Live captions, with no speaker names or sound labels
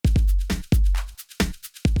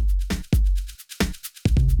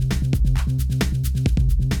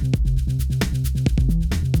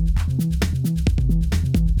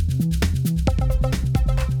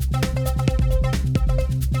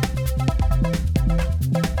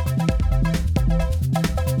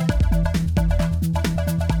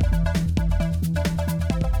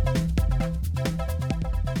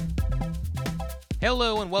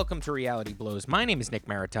Hello and welcome to Reality Blows. My name is Nick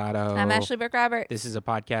Maritato. I'm Ashley Burke Robert. This is a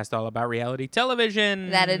podcast all about reality television.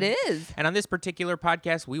 That it is. And on this particular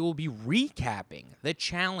podcast, we will be recapping The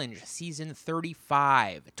Challenge Season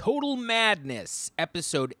 35, Total Madness,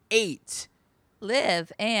 Episode 8.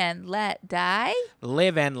 Live and let die.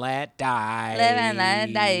 Live and let die. Live and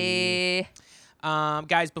let die.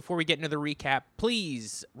 Guys, before we get into the recap,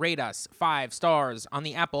 please rate us 5 stars on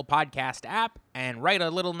the Apple Podcast app and write a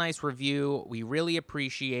little nice review. We really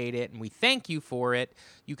appreciate it, and we thank you for it.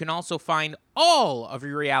 You can also find all of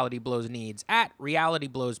your Reality Blows needs at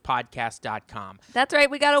realityblowspodcast.com. That's right.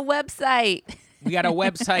 We got a website. We got a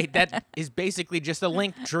website that is basically just a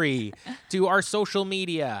link tree to our social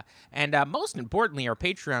media. And most importantly, our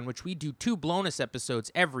Patreon, which we do 2 bonus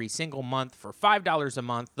episodes every single month for $5 a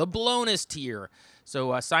month, the bonus tier.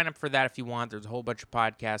 So sign up for that if you want. There's a whole bunch of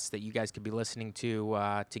podcasts that you guys could be listening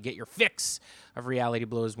to get your fix of Reality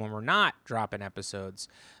Blows when we're not dropping episodes,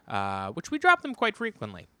 which we drop them quite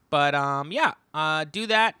frequently. But, do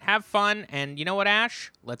that, have fun, and you know what,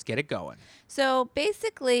 Ash? Let's get it going. So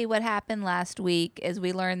basically what happened last week is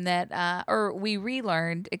we learned that, we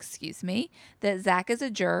relearned, that Zach is a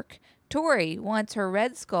jerk. Tori wants her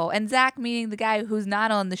red skull, and Zach meaning the guy who's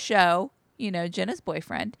not on the show, Jenna's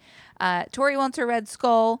boyfriend. Tori wants her red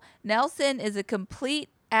skull. Nelson is a complete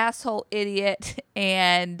asshole idiot,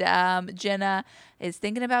 and Jenna is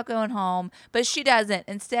thinking about going home, but she doesn't.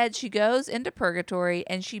 Instead, she goes into purgatory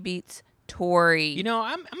and she beats Tori.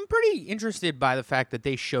 I'm pretty interested by the fact that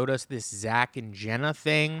they showed us this Zach and Jenna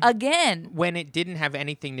thing Again. when it didn't have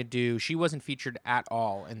anything to do. She wasn't featured at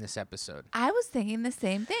all in this episode. I was thinking the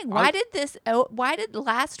same thing. Why did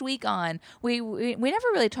last week on? We never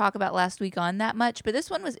really talk about last week on that much, but this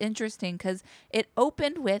one was interesting because it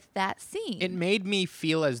opened with that scene. It made me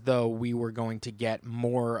feel as though we were going to get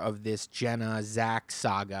more of this Jenna Zach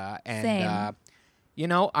saga, and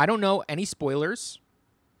Same. I don't know any spoilers.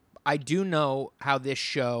 I do know how this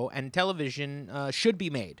show and television should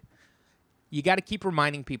be made. You got to keep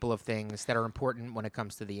reminding people of things that are important when it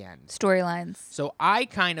comes to the end. Storylines. So I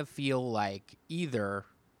kind of feel like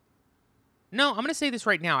I'm going to say this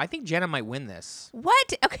right now. I think Jenna might win this.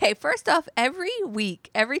 What? Okay, first off, every week,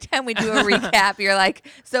 every time we do a recap, you're like,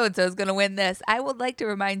 so-and-so's going to win this. I would like to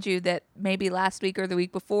remind you that maybe last week or the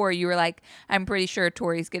week before, you were like, I'm pretty sure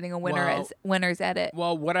Tori's getting a winner's edit.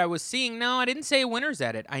 Well, what I was seeing, no, I didn't say a winner's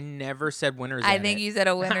edit. I never said winner's edit. I think you said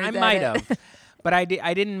a winner's edit. I might have. But I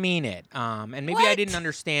didn't mean it. And maybe What? I didn't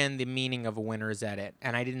understand the meaning of a winner's edit.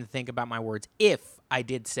 And I didn't think about my words if I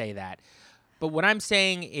did say that. But what I'm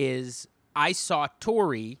saying is I saw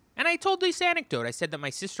Tori, and I told this anecdote. I said that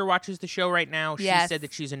my sister watches the show right now. She Yes. said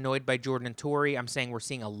that she's annoyed by Jordan and Tori. I'm saying we're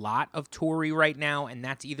seeing a lot of Tori right now, and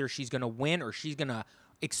that's either she's going to win or she's going to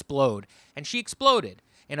explode. And she exploded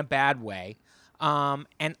in a bad way.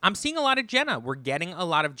 And I'm seeing a lot of Jenna. We're getting a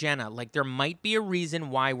lot of Jenna. Like, there might be a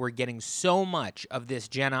reason why we're getting so much of this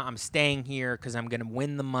Jenna. I'm staying here because I'm going to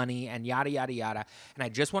win the money and yada, yada, yada. And I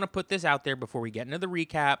just want to put this out there before we get into the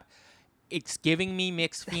recap. It's giving me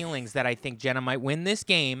mixed feelings that I think Jenna might win this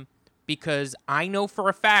game because I know for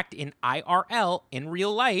a fact in IRL, in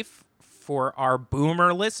real life, for our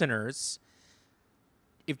boomer listeners,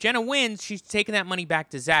 if Jenna wins, she's taking that money back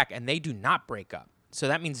to Zach, and they do not break up. So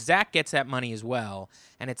that means Zach gets that money as well.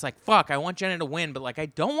 And it's like, fuck, I want Jenna to win, but I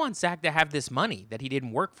don't want Zach to have this money that he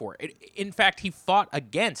didn't work for. In fact, he fought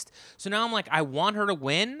against. So now I'm like, I want her to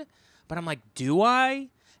win, but I'm like, do I?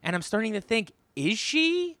 And I'm starting to think, is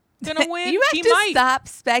she gonna win? You have She to might. stop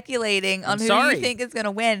speculating on who sorry. you think is going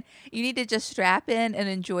to win. You need to just strap in and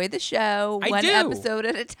enjoy the show one episode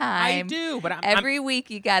at a time. I do, but Every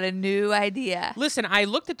week you got a new idea. Listen, I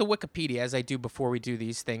looked at the Wikipedia, as I do before we do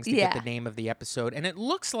these things, to get the name of the episode, and it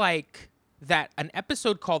looks like that an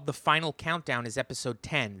episode called The Final Countdown is episode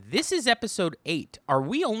 10. This is episode 8. Are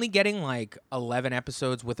we only getting 11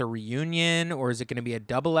 episodes with a reunion, or is it going to be a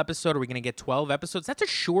double episode? Are we going to get 12 episodes? That's a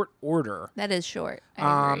short order. That is short.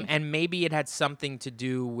 I agree. And maybe it had something to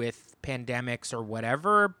do with pandemics or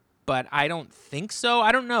whatever, but I don't think so.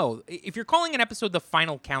 I don't know. If you're calling an episode The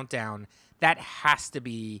Final Countdown, that has to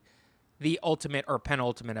be the ultimate or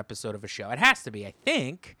penultimate episode of a show. It has to be, I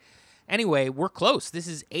think. Anyway, we're close. This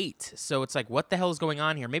is 8. So it's like, what the hell is going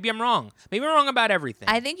on here? Maybe I'm wrong. Maybe I'm wrong about everything.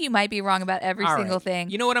 I think you might be wrong about every All single right. thing.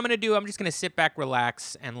 You know what I'm going to do? I'm just going to sit back,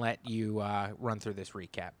 relax, and let you run through this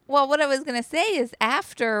recap. Well, what I was going to say is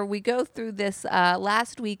after we go through this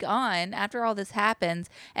last week on, after all this happens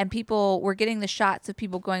and people were getting the shots of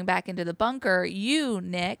people going back into the bunker, you,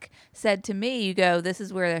 Nick, said to me, you go, this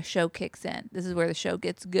is where the show kicks in. This is where the show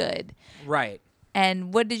gets good. Right.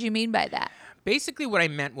 And what did you mean by that? Basically what I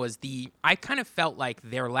meant was I kind of felt like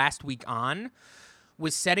their last week on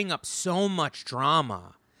was setting up so much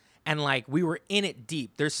drama. And like we were in it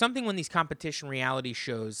deep. There's something when these competition reality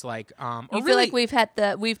shows, like, You feel like we've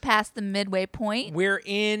passed the midway point. we're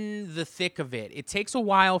in the thick of it. It takes a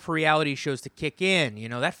while for reality shows to kick in.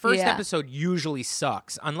 That first episode usually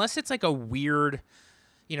sucks, unless it's like a weird,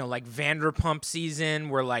 like Vanderpump season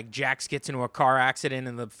where like Jax gets into a car accident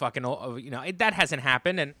and the fucking, that hasn't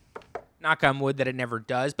happened. And knock on wood that it never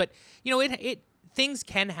does. But it things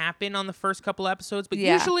can happen on the first couple episodes, but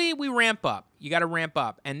usually we ramp up. You got to ramp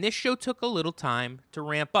up. And this show took a little time to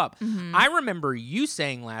ramp up. Mm-hmm. I remember you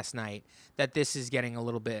saying last night that this is getting a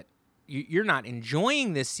little bit, you're not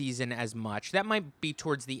enjoying this season as much. That might be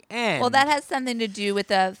towards the end. Well, that has something to do with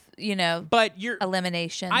the, but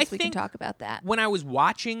eliminations. We can talk about that. When I was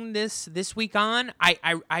watching this week on,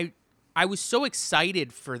 I was so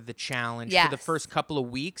excited for the challenge for the first couple of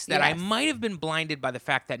weeks that I might have been blinded by the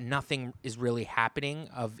fact that nothing is really happening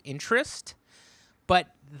of interest. But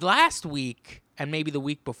last week and maybe the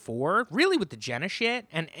week before, really with the Jenna shit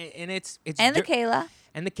and it's and the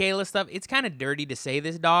Kayla stuff, it's kind of dirty to say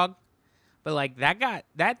this, dog, but like that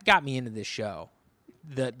got me into this show.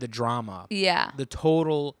 The drama. Yeah. The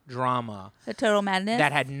total drama. The total madness.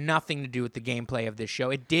 That had nothing to do with the gameplay of this show.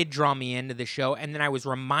 It did draw me into the show, and then I was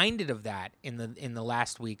reminded of that in the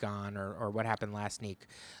last week on, or what happened last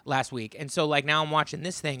week. And so like now I'm watching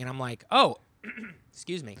this thing and I'm like, oh,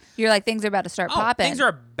 excuse me. You're like, things are about to start popping. Things are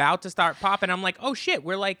about to start popping. I'm like, oh shit,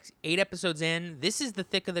 we're like 8 episodes in. This is the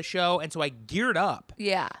thick of the show. And so I geared up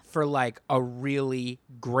for like a really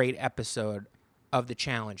great episode of the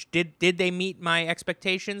challenge. Did they meet my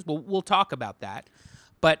expectations? Well, we'll talk about that.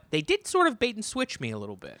 But they did sort of bait and switch me a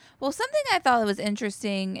little bit. Well, something I thought was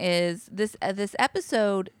interesting is this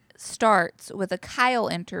episode starts with a Kyle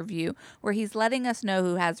interview where he's letting us know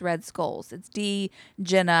who has red skulls. It's Dee,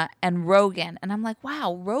 Jenna, and Rogan. And I'm like,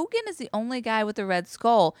 wow, Rogan is the only guy with a red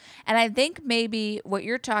skull. And I think maybe what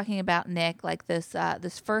you're talking about, Nick, like this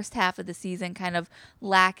first half of the season kind of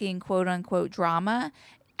lacking quote unquote drama.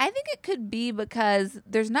 I think it could be because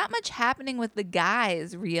there's not much happening with the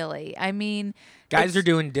guys, really. I mean, guys are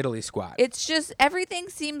doing diddly squat. It's just everybody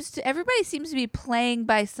seems to be playing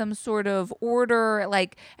by some sort of order.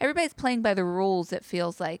 Like everybody's playing by the rules, it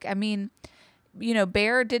feels like. I mean,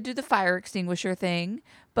 Bear did do the fire extinguisher thing,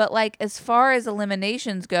 but like as far as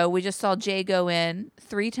eliminations go, we just saw Jay go in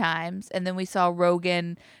 3 times and then we saw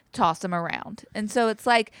Rogan toss him around. And so it's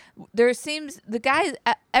like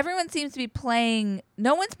everyone seems to be playing,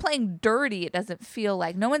 no one's playing dirty, it doesn't feel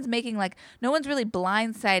like. No one's really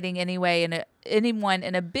blindsiding anyone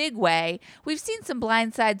in a big way. We've seen some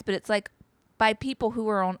blindsides, but it's like by people who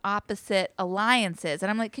are on opposite alliances.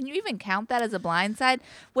 And I'm like, can you even count that as a blindside?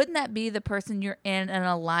 Wouldn't that be the person you're in an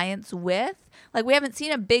alliance with? Like, we haven't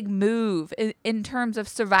seen a big move in terms of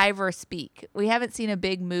Survivor speak. We haven't seen a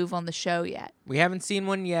big move on the show yet. We haven't seen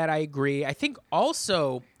one yet, I agree. I think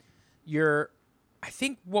also I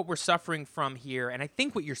think what we're suffering from here, and I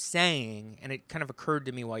think what you're saying, and it kind of occurred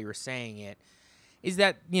to me while you were saying it, is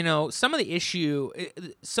that, some of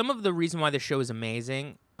the reason why the show is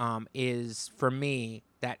amazing is, for me,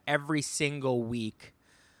 that every single week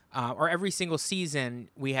or every single season,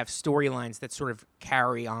 we have storylines that sort of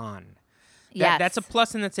carry on. That's a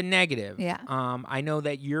plus and that's a negative. Yeah. I know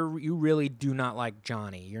that you really do not like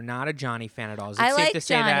Johnny. You're not a Johnny fan at all. Is it I safe like to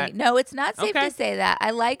say Johnny. that? No, it's not safe to say that.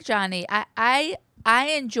 I like Johnny. I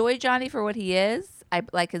enjoy Johnny for what he is. I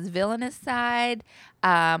like his villainous side.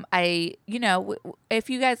 If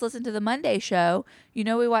you guys listen to the Monday show,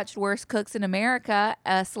 we watched Worst Cooks in America,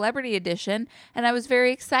 a celebrity edition, and I was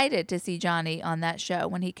very excited to see Johnny on that show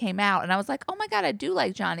when he came out. And I was like, oh my God, I do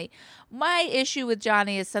like Johnny. My issue with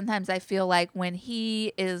Johnny is sometimes I feel like when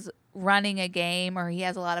he is running a game or he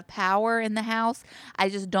has a lot of power in the house, I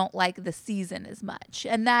just don't like the season as much.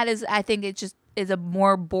 And that is, I think it just is a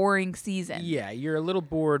more boring season. Yeah, you're a little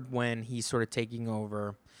bored when he's sort of taking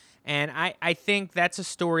over. And I think that's a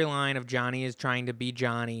storyline of Johnny is trying to be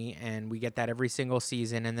Johnny, and we get that every single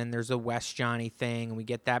season. And then there's a West Johnny thing, and we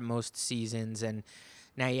get that most seasons. And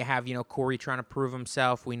now you have, Corey trying to prove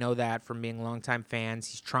himself. We know that from being longtime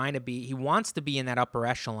fans. He wants to be in that upper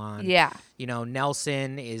echelon. Yeah.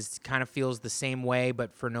 Nelson kind of feels the same way,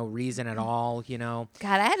 but for no reason at all, God,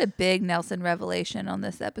 I had a big Nelson revelation on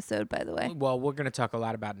this episode, by the way. Well, we're going to talk a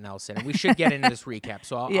lot about Nelson, and we should get into this recap.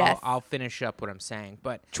 So I'll finish up what I'm saying.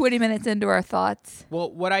 But 20 minutes into our thoughts.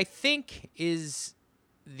 Well, what I think is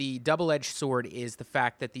the double-edged sword is the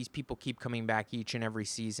fact that these people keep coming back each and every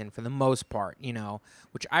season for the most part,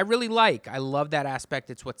 which I really like. I love that aspect.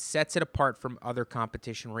 It's what sets it apart from other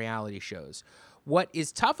competition reality shows. What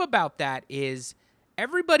is tough about that is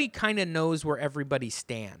everybody kind of knows where everybody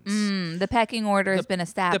stands. The pecking order has been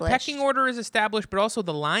established. The pecking order is established, but also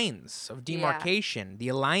the lines of demarcation, the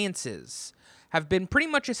alliances have been pretty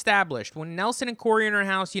much established. When Nelson and Corey are in our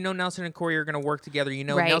house, Nelson and Corey are going to work together.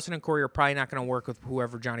 Nelson and Corey are probably not going to work with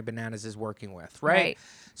whoever Johnny Bananas is working with, right?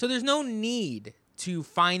 So there's no need to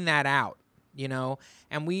find that out,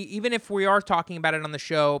 And even if we are talking about it on the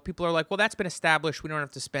show, people are like, well, that's been established. We don't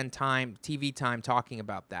have to spend TV time talking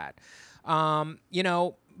about that.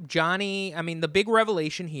 Johnny, the big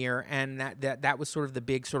revelation here, and that was sort of the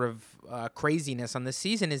big sort of craziness on this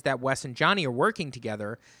season, is that Wes and Johnny are working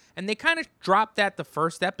together. And they kind of dropped that the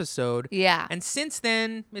first episode. Yeah. And since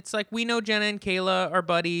then, it's like, we know Jenna and Kayla are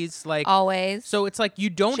buddies. Like, always. So it's like, you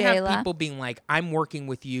don't Jayla. have people being like, I'm working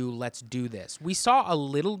with you, let's do this. We saw a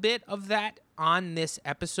little bit of that on this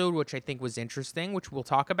episode, which I think was interesting, which we'll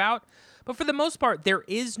talk about. But for the most part, there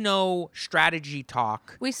is no strategy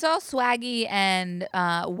talk. We saw Swaggy and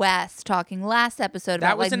Wes talking last episode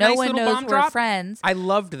about was like a no nice one little knows bomb we're drop. friends. I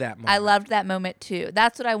loved that moment. I loved that moment too.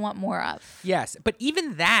 That's what I want more of. Yes, but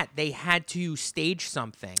even that, they had to stage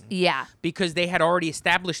something. Yeah. Because they had already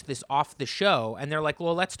established this off the show, and they're like,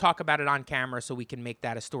 well, let's talk about it on camera so we can make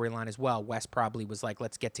that a storyline as well. Wes probably was like,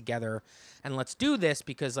 let's get together and let's do this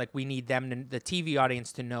because like we need the TV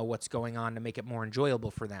audience to know what's going on to make it more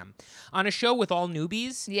enjoyable for them. On a show with all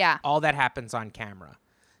newbies, all that happens on camera.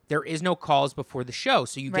 There is no calls before the show,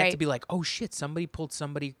 so you get to be like, oh shit, somebody pulled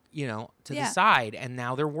somebody, to the side, and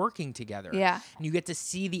now they're working together. Yeah. And you get to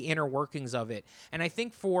see the inner workings of it. And I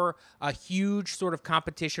think for a huge sort of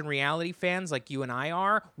competition reality fans like you and I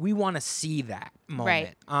are, we want to see that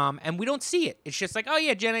moment. Right. And we don't see it. It's just like, oh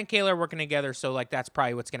yeah, Jenna and Kayla are working together, so like that's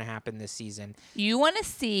probably what's going to happen this season. You want to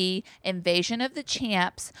see Invasion of the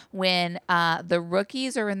Champs when the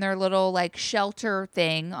rookies are in their little like shelter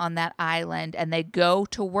thing on that island, and they go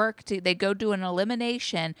to work they go do an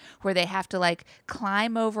elimination where they have to like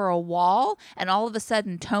climb over a wall, and all of a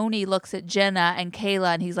sudden Tony looks at Jenna and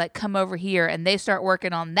Kayla and he's like, come over here, and they start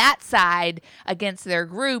working on that side against their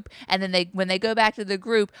group, and then when they go back to the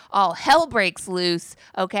group, all hell breaks loose.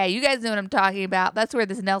 Okay, you guys know what I'm talking about. That's where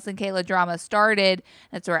this Nelson Kayla drama started.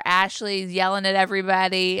 That's where Ashley's yelling at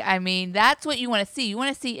everybody. I mean, that's what you want to see. You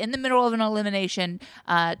want to see in the middle of an elimination,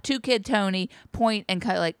 two kid Tony point and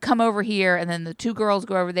like come over here, and then the two girls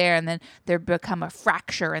go over there, and then there become a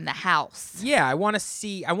fracture in the house. Yeah, I want to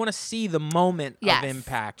see the moment of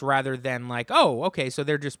impact rather than like, oh, okay, so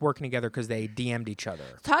they're just working together because they DM'd each other.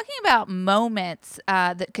 Talking about moments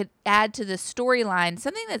that could add to the storyline,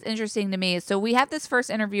 something that's interesting to me is, so we have this first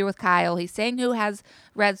interview with Kyle. He's saying who has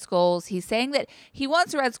Red Skulls. He's saying that he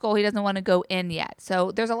wants a Red Skull. He doesn't want to go in yet.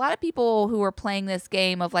 So there's a lot of people who are playing this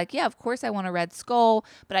game of like, yeah, of course I want a Red Skull,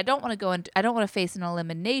 but I don't want to go in. I don't want to face an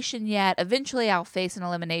elimination yet. Eventually I'll face an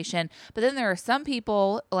elimination. But then there are some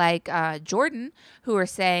people like Jordan who are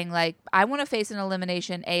saying like, I want to face an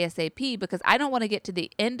elimination ASAP because I don't want to get to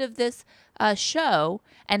the end of this show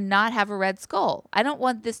and not have a Red Skull. I don't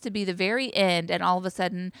want this to be the very end and all of a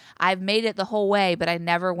sudden I've made it the whole way, but I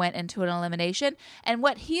never went into an elimination. And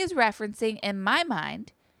what he is referencing in my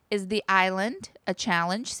mind is the Island, a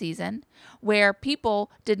challenge season, where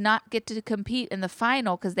people did not get to compete in the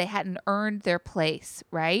final because they hadn't earned their place,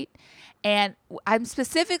 right? And I'm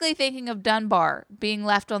specifically thinking of Dunbar being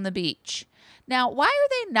left on the beach. Now, why are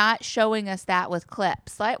they not showing us that with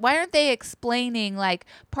clips? Like, why aren't they explaining, like,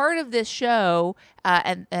 part of this show,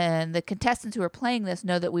 and the contestants who are playing this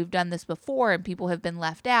know that we've done this before and people have been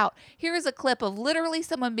left out. Here is a clip of literally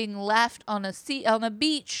someone being left on a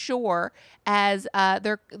beach shore as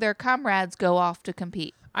their comrades go off to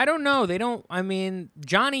compete. I don't know.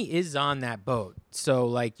 Johnny is on that boat. So,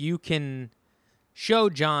 like, you can show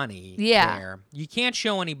Johnny there. You can't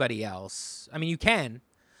show anybody else. I mean, you can.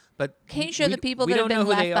 But can't you show the people that have been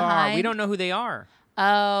left behind? We don't know who they are.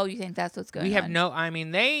 Oh, you think that's what's going on? We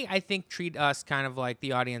have they, I think, treat us kind of like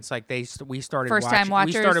the audience, like we started First-time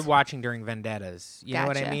watchers? We started watching during Vendettas. You know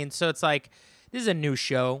what I Gotcha. mean? So it's like, this is a new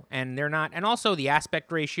show, and they're not, and also the aspect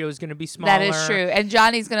ratio is going to be smaller. That is true, and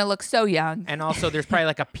Johnny's going to look so young. And also, there's probably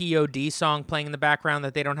like a POD song playing in the background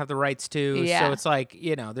that they don't have the rights to. Yeah. So it's like,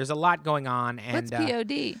 there's a lot going on. And What's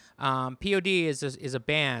POD? POD is a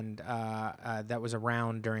band that was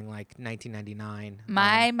around during like 1999.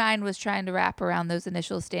 My mind was trying to wrap around those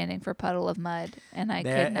initials standing for Puddle of Mud, and I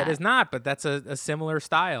could not. It is not, but that's a similar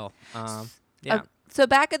style. Yeah. So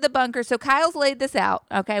back at the bunker. So Kyle's laid this out.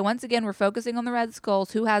 Okay. Once again, we're focusing on the Red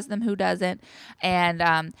Skulls. Who has them? Who doesn't?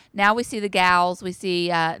 And now we see the gals. We see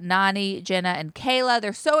Nany, Jenna, and Kayla.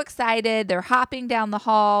 They're so excited. They're hopping down the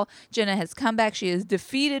hall. Jenna has come back. She has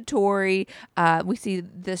defeated Tori. We see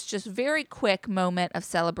this just very quick moment of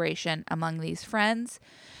celebration among these friends.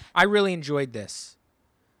 I really enjoyed this.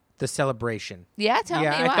 The celebration. Yeah, tell me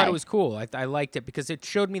why. I thought it was cool. I liked it because it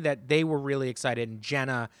showed me that they were really excited. And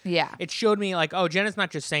Jenna, it showed me like, oh, Jenna's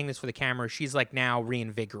not just saying this for the camera. She's like now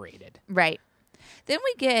reinvigorated. Right. Then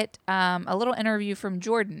we get a little interview from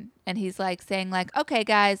Jordan, and he's like saying like, okay,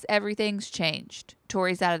 guys, everything's changed.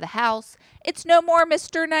 Tori's out of the house. It's no more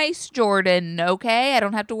Mr. Nice Jordan, okay? I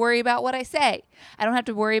don't have to worry about what I say. I don't have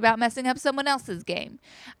to worry about messing up someone else's game.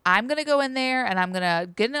 I'm going to go in there, and I'm going to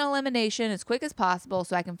get an elimination as quick as possible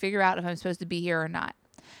so I can figure out if I'm supposed to be here or not.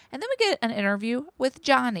 And then we get an interview with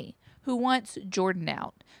Johnny, who wants Jordan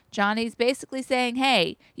out. Johnny's basically saying,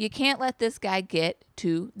 hey, you can't let this guy get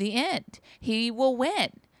to the end. He will win.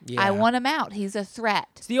 Yeah. I want him out. He's a threat.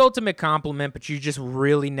 It's the ultimate compliment, but you just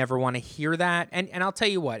really never want to hear that. And I'll tell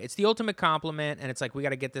you what, it's the ultimate compliment, and it's like, we got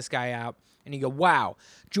to get this guy out. And you go, wow,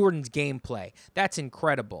 Jordan's gameplay. That's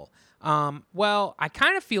incredible. Well, I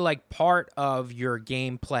kind of feel like part of your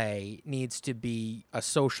gameplay needs to be a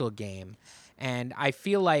social game. And I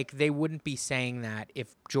feel like they wouldn't be saying that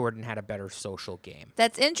if Jordan had a better social game.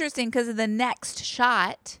 That's interesting because the next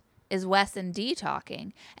shot is Wes and Dee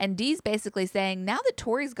talking. And Dee's basically saying, now that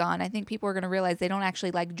Tori's gone, I think people are going to realize they don't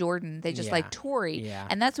actually like Jordan. They just like Tori. Yeah.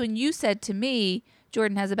 And that's when you said to me,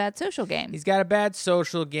 Jordan has a bad social game. He's got a bad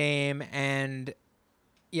social game. And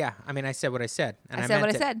yeah, I mean, I said what I said. And I said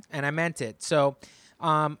what I said. And I meant it. So,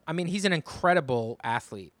 I mean, he's an incredible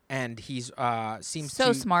athlete. And he's seems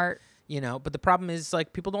so smart. You know, but the problem is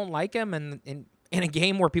like people don't like him, and in a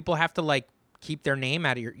game where people have to like keep their name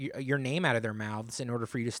out of your name out of their mouths in order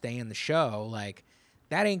for you to stay in the show, like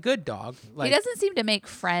that ain't good, dog. Like, he doesn't seem to make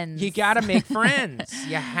friends. You got to make friends.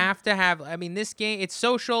 You have to have. I mean, this game, it's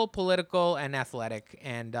social, political, and athletic,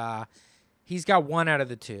 and he's got one out of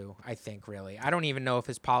the two, I think. Really, I don't even know if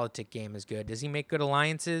his politic game is good. Does he make good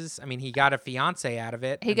alliances? I mean, he got a fiance out of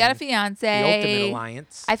it. He got a fiance. The ultimate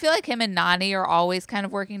alliance. I feel like him and Nany are always kind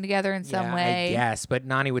of working together in some way. Yes, but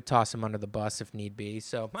Nany would toss him under the bus if need be.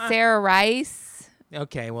 So Sarah Rice.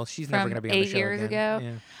 Okay, well, she's never going to be on the show 8 years again. ago.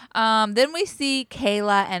 Yeah. Then we see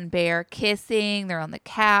Kayla and Bear kissing. They're on the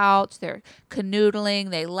couch. They're canoodling.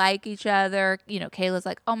 They like each other. You know, Kayla's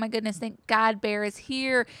like, oh my goodness, thank God Bear is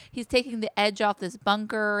here. He's taking the edge off this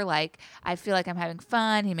bunker. Like, I feel like I'm having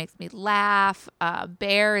fun. He makes me laugh.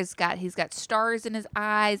 Bear he's got stars in his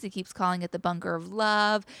eyes. He keeps calling it the bunker of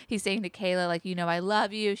love. He's saying to Kayla, like, you know, I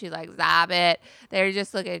love you. She's like, zap it. They're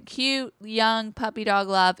just looking cute, young puppy dog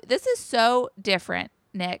love. This is so different.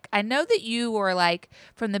 Nick, I know that you were like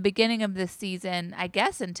from the beginning of this season, I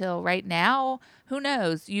guess until right now, who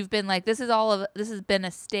knows? You've been like, this has been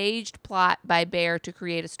a staged plot by Bear to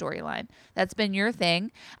create a storyline. That's been your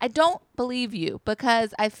thing. I don't believe you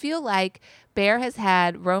because I feel like Bear has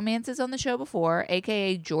had romances on the show before,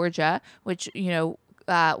 aka Georgia, which, you know,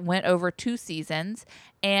 went over 2 seasons,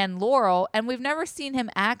 and Laurel, and we've never seen him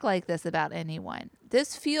act like this about anyone.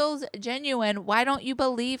 This feels genuine. Why don't you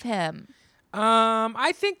believe him?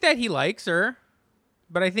 I think that he likes her,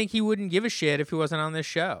 but I think he wouldn't give a shit if he wasn't on this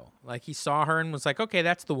show. Like, he saw her and was like, okay,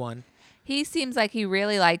 that's the one. He seems like he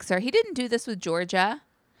really likes her. He didn't do this with Georgia.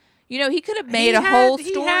 You know, he could have made a whole storyline.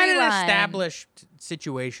 He had an established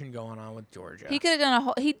situation going on with Georgia. He could have done a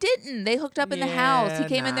whole. He didn't. They hooked up in the house. He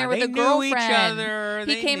came in there with a girlfriend. Each other.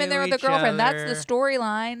 He came in there with a girlfriend. That's the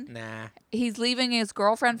storyline. Nah. He's leaving his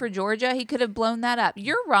girlfriend for Georgia. He could have blown that up.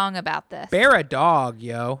 You're wrong about this. Bear a dog,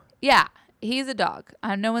 yo. Yeah. He's a dog.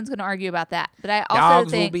 No one's going to argue about that. But I also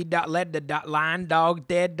think... Dogs will be let the lying dog,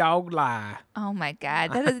 dead dog lie. Oh, my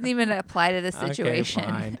God. That doesn't even apply to this situation.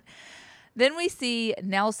 Okay, fine. Then we see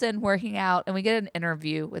Nelson working out, and we get an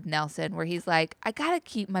interview with Nelson where he's like, I got to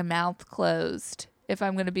keep my mouth closed if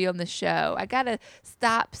I'm going to be on the show. I got to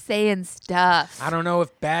stop saying stuff. I don't know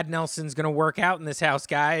if bad Nelson's going to work out in this house,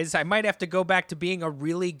 guys. I might have to go back to being a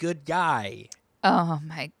really good guy. Oh,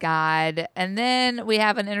 my God. And then we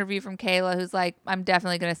have an interview from Kayla who's like, I'm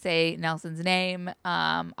definitely going to say Nelson's name.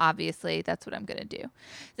 Obviously, that's what I'm going to do.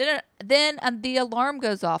 Then the alarm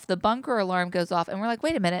goes off. The bunker alarm goes off. And we're like,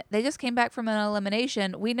 wait a minute. They just came back from an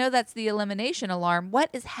elimination. We know that's the elimination alarm. What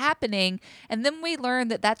is happening? And then we learn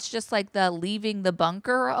that that's just like the leaving the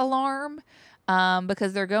bunker alarm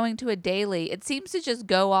because they're going to a daily. It seems to just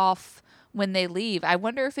go off when they leave. I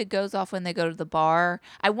wonder if it goes off when they go to the bar.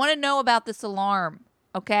 I want to know about this alarm.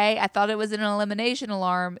 Okay, I thought it was an elimination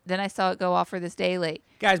alarm. Then I saw it go off for this daily.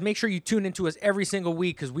 Guys, make sure you tune into us every single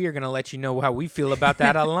week because we are going to let you know how we feel about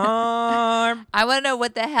that alarm. I want to know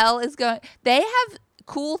what the hell is going. They have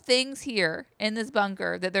cool things here in this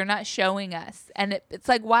bunker that they're not showing us, and it's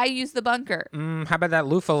like, why use the bunker? How about that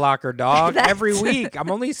loofah locker, dog? That's- Every week.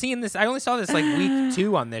 I'm only seeing this. I only saw this like week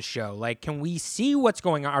 2 on this show. Like, can we see what's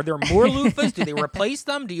going on? Are there more loofahs? Do they replace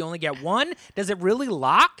them? Do you only get one? Does it really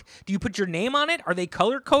lock? Do you put your name on it? Are they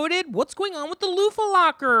color coded? What's going on with the loofah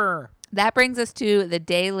locker? That brings us to the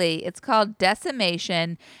daily. It's called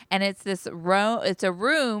Decimation, and it's this it's a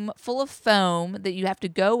room full of foam that you have to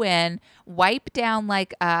go in, wipe down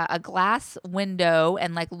like a glass window,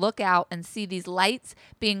 and like look out and see these lights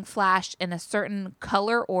being flashed in a certain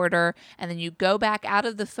color order, and then you go back out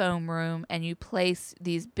of the foam room and you place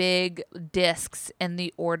these big discs in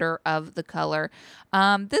the order of the color.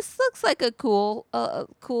 This looks like a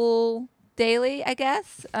cool daily, I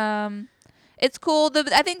guess. It's cool.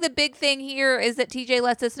 I think the big thing here is that TJ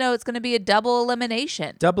lets us know it's going to be a double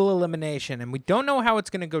elimination. Double elimination. And we don't know how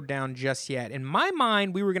it's going to go down just yet. In my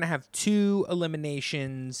mind, we were going to have 2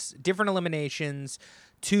 eliminations, different eliminations,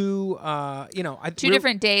 2, Two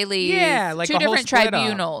different dailies. Yeah, like 2 a whole different split up.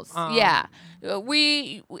 tribunals. Yeah.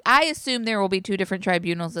 I assume there will be 2 different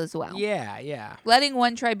tribunals as well. Yeah. Letting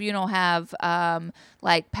one tribunal have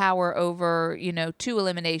like power over, 2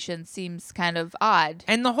 eliminations seems kind of odd.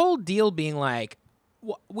 And the whole deal being like,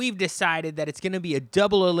 we've decided that it's going to be a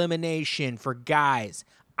double elimination for guys.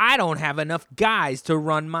 I don't have enough guys to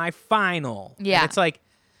run my final. Yeah. And it's like,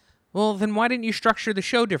 well, then why didn't you structure the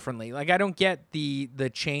show differently? Like, I don't get the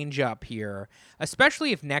change up here,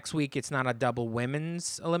 especially if next week it's not a double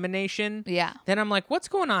women's elimination. Yeah. Then I'm like, what's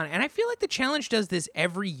going on? And I feel like the challenge does this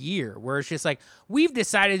every year, where it's just like, we've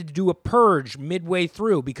decided to do a purge midway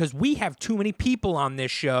through because we have too many people on this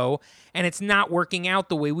show and it's not working out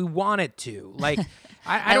the way we want it to. Like,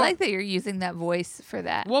 I like that you're using that voice for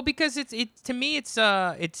that. well, because to me it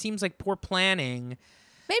seems like poor planning.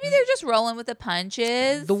 Maybe they're just rolling with the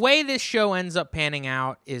punches. The way this show ends up panning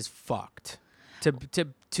out is fucked. To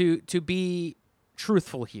be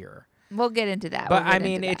truthful here, We'll get into that. but We'll I get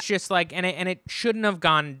mean, into that. it's just like, and it shouldn't have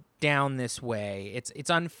gone down this way. It's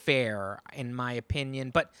unfair in my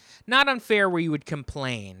opinion, but not unfair where you would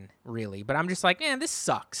complain really. But I'm just like, this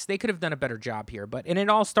sucks. They could have done a better job here. And it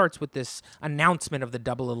all starts with this announcement of the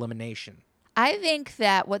double elimination. I think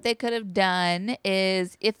that what they could have done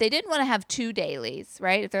is, if they didn't want to have 2 dailies,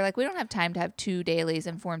 right? If they're like, we don't have time to have 2 dailies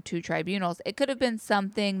and form 2 tribunals, it could have been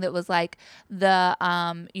something that was like the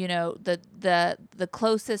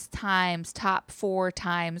closest times, top 4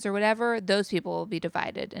 times or whatever. Those people will be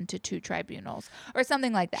divided into 2 tribunals or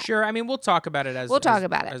something like that. Sure. I mean, we'll talk about it as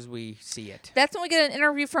we see it. That's when we get an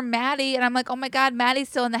interview from Maddie, and I'm like, oh my God, Maddie's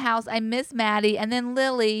still in the house. I miss Maddie. And then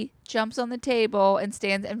Lily jumps on the table and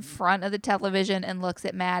stands in front of the television and looks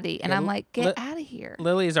at Maddie. And I'm like, get out of here.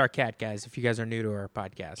 Lily is our cat, guys, if you guys are new to our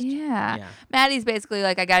podcast. Yeah. Maddie's basically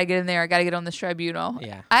like, I got to get in there. I got to get on this tribunal.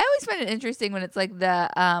 Yeah. I always find it interesting when it's like the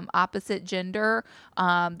opposite gender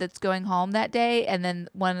that's going home that day. And then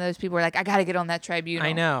one of those people are like, I got to get on that tribunal.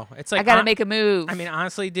 I know. It's like, I got to make a move. I mean,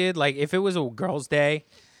 honestly, dude, like if it was a girl's day,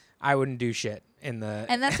 I wouldn't do shit. And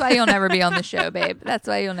that's why you'll never be on the show, babe. That's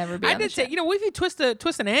why you'll never be on the show. I did say, what if you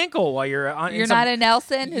twist an ankle while you're on? You're not a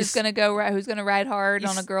Nelson who's gonna ride hard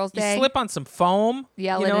on a girl's day. You slip on some foam.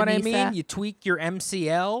 Yell you know at what I Anissa. mean? You tweak your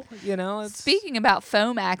MCL. Speaking about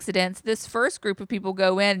foam accidents, this first group of people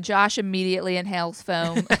go in. Josh immediately inhales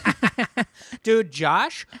foam. Dude,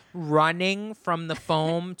 Josh running from the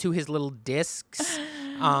foam to his little discs.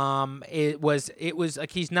 It was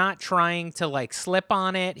like he's not trying to like slip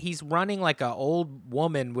on it. He's running like an old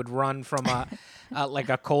woman would run from like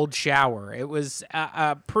a cold shower. It was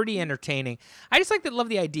pretty entertaining. I just love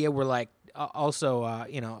the idea where like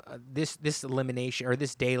this elimination or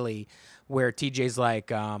this daily where TJ's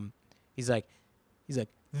like he's like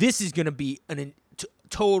this is gonna be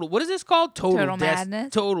total, what is this called? Total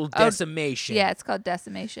madness. Total decimation. Yeah, it's called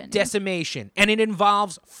decimation. Decimation. And it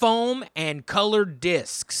involves foam and colored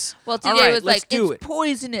discs. Well, today was like, it's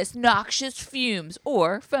poisonous, noxious fumes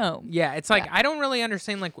or foam. Yeah, it's like, I don't really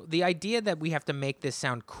understand, like, the idea that we have to make this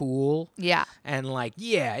sound cool. Yeah. And like,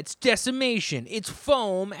 it's decimation. It's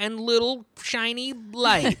foam and little shiny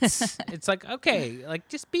lights. It's like, okay, like,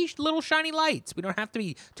 just be little shiny lights. We don't have to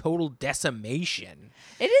be total decimation.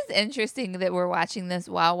 It is interesting that we're watching this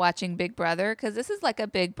while watching Big Brother, because this is like a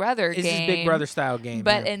Big Brother game. This is Big Brother style game.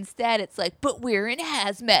 But instead it's like, but we're in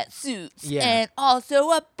hazmat suits. Yeah. And also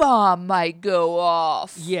a bomb might go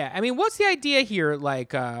off. Yeah. I mean, what's the idea here?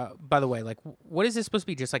 Like, by the way, like, what is this supposed to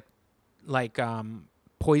be? Just like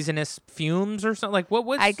poisonous fumes or something? Like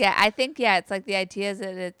what's I think it's like the idea is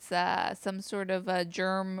that it's some sort of a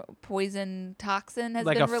germ poison toxin has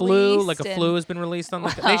like been a flu, released. like a and- flu has been released on the.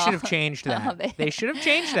 They should have changed that. They should have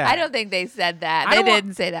changed that. I don't think they said that. I They don't wa-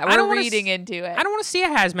 didn't say that. I don't We're wanna reading s- into it. I don't want to see a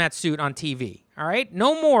hazmat suit on TV. All right,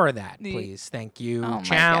 no more of that, The- please. Thank you. Oh my God.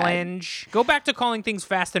 Challenge. Go back to calling things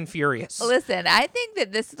Fast and Furious. Listen, I think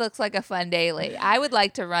that this looks like a fun daily. I would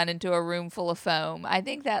like to run into a room full of foam. I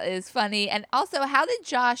think that is funny. And also, how did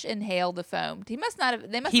Josh inhale the foam? He must not have.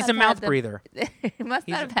 They must. He's not a have mouth had the- breather. he must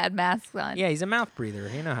not have had masks on. Yeah, he's a mouth breather.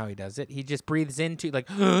 You know how he does it. He just breathes into like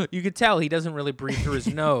you could tell he doesn't really breathe through his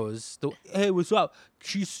nose. Hey, what's up?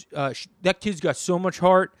 That kid's got so much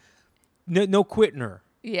heart. No quitting her.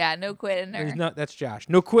 Yeah, no quitting her. That's Josh.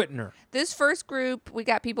 No quitting her. This first group, we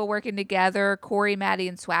got people working together. Corey, Maddie,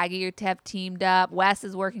 and Swaggy have teamed up. Wes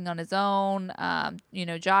is working on his own.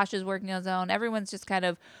 Josh is working on his own. Everyone's just kind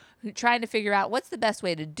of trying to figure out what's the best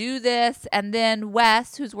way to do this. And then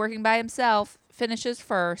Wes, who's working by himself, finishes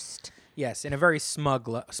first. Yes, in a very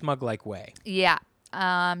smug-like way. Yeah.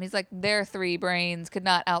 He's like, their 3 brains could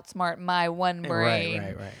not outsmart my 1 brain.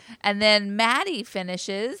 Right. And then Maddie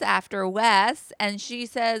finishes after Wes, and she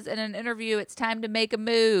says in an interview, it's time to make a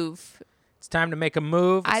move. It's time to make a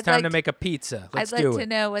move. It's I'd time like to to- make a pizza. Let's I'd do like to it.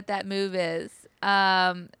 know what that move is.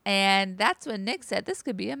 And that's when Nick said this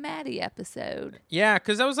could be a Maddie episode. Yeah,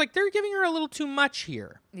 because I was like, they're giving her a little too much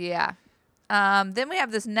here. Yeah. Then we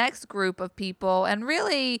have this next group of people, and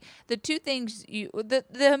really the two things the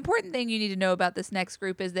important thing you need to know about this next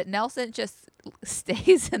group is that Nelson just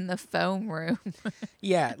stays in the foam room.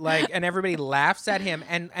 Yeah, and everybody laughs at him,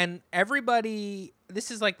 and everybody. This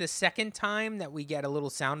is like the second time that we get a little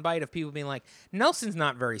soundbite of people being like, Nelson's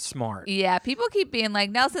not very smart. Yeah, people keep being like,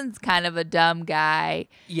 Nelson's kind of a dumb guy.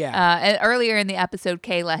 Yeah. And earlier in the episode,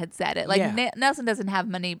 Kayla had said it. Like, Yeah. Nelson doesn't have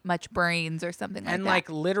much brains or something like And that. like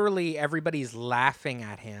literally everybody's laughing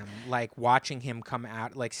at him, like watching him come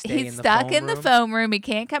out, like stay He's in the stuck foam in the room. foam room. He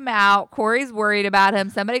can't come out. Corey's worried about him.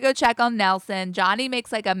 Somebody go check on Nelson. Johnny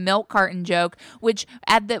makes like a milk carton joke, which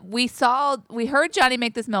we heard Johnny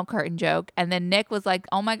make this milk carton joke, and then Nick was like,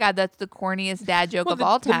 "Oh my God, that's the corniest dad joke of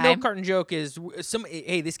all time." The milk carton joke is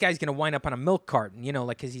hey, this guy's gonna wind up on a milk carton,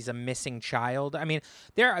 like because he's a missing child. I mean,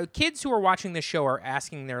 there are kids who are watching this show are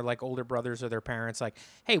asking their like older brothers or their parents like,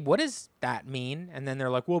 "Hey, what does that mean?" And then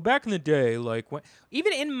they're like, "Well, back in the day, like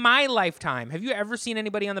even in my lifetime, have you ever seen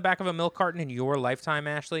anybody on the back of a milk carton in your lifetime,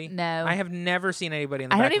 Ashley?" No. I have never seen anybody on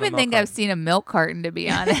the I back don't of a even milk think carton. I've seen a milk carton, to be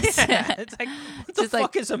honest. Yeah, it's like, what the Just like-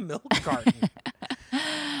 fuck is a milk carton?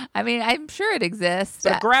 I mean, I'm sure it exists.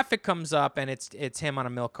 So a graphic comes up and it's him on a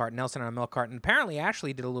milk carton, Nelson on a milk carton. Apparently,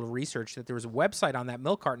 Ashley did a little research that there was a website on that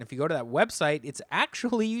milk carton. If you go to that website, it's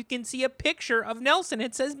actually you can see a picture of Nelson.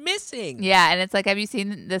 It says missing. Yeah, and it's like, have you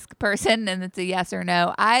seen this person? And it's a yes or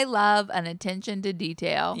no. I love an attention to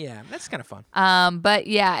detail. Yeah, that's kind of fun. But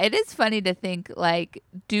yeah, it is funny to think like,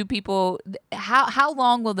 do people how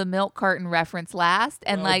long will the milk carton reference last?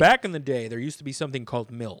 And Well, like, back in the day, there used to be something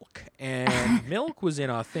called milk, and milk was in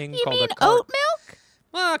a thing you called mean a cart. oat milk?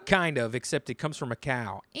 Well, kind of, except it comes from a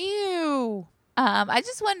cow. Ew. I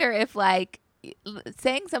just wonder if like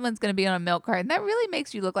saying someone's going to be on a milk carton, that really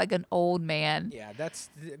makes you look like an old man. Yeah, that's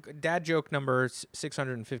dad joke number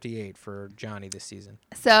 658 for Johnny this season.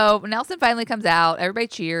 So Nelson finally comes out. Everybody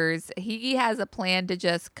cheers. He has a plan to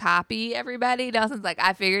just copy everybody. Nelson's like,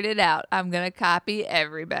 I figured it out. I'm going to copy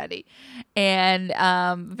everybody. And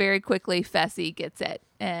very quickly, Fessy gets it.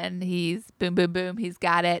 And he's boom, boom, boom. He's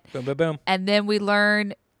got it. Boom, boom, boom. And then we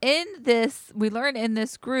learn in this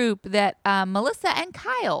group that Melissa and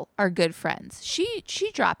Kyle are good friends. She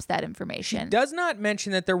drops that information. Does not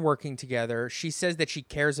mention that they're working together. She says that she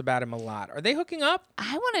cares about him a lot. Are they hooking up?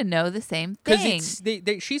 I want to know the same thing.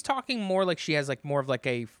 Because she's talking more like she has like more of like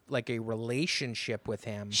a relationship with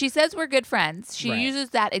him. She says we're good friends. She Right.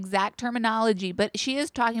 uses that exact terminology, but she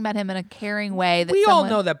is talking about him in a caring way. That We all someone-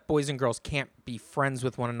 know that boys and girls can't be friends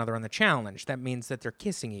with one another on the challenge. That means that they're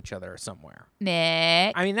kissing each other somewhere.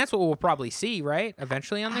 Nick. I mean, that's what we'll probably see, right?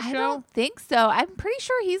 Eventually on the I show. don't think so. I'm pretty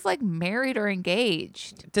sure he's like married or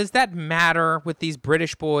engaged. Does that matter with these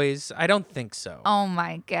British boys? I don't think so. Oh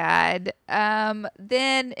my God.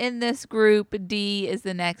 Then in this group, D is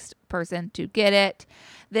the next person to get it.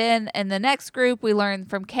 Then in the next group, we learn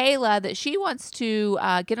from Kayla that she wants to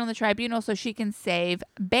get on the tribunal so she can save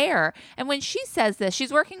Bear. And when she says this,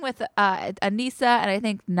 she's working with Anissa, and I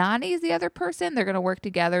think Nani is the other person. They're going to work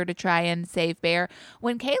together to try and save Bear.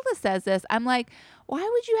 When Kayla says this, I'm like, why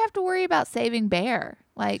would you have to worry about saving Bear?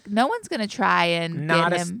 Like, no one's going to try and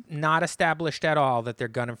get him. Not established at all that they're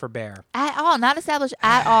gunning for Bear. At all. Not established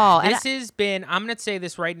at all. This has been, I'm going to say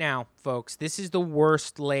this right now, folks. This is the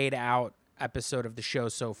worst laid out episode of the show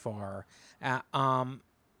so far.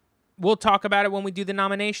 We'll talk about it when we do the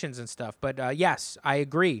nominations and stuff. But yes, I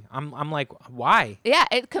agree. I'm like, why? Yeah,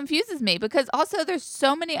 it confuses me because also there's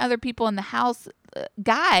so many other people in the house,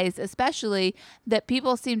 guys especially, that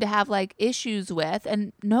people seem to have like issues with,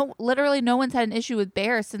 and literally no one's had an issue with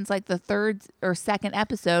Bear since like the third or second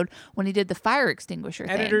episode when he did the fire extinguisher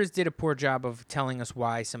thing. Editors did a poor job of telling us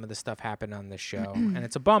why some of the stuff happened on this show, and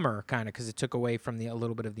it's a bummer kind of because it took away from a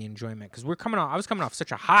little bit of the enjoyment because I was coming off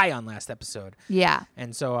such a high on last episode. Yeah,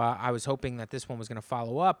 and so I was hoping that this one was going to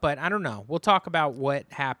follow up, but I don't know. We'll talk about what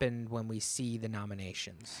happened when we see the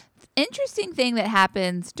nominations. Interesting thing that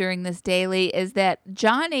happens during this daily is that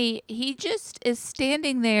Johnny, he just is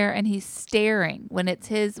standing there and he's staring when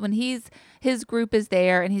his group is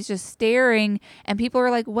there, and he's just staring, and people are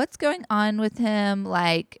like, what's going on with him?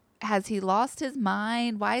 Like, has he lost his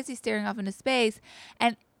mind? Why is he staring off into space?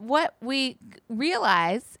 And what we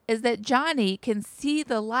realize is that Johnny can see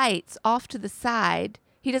the lights off to the side.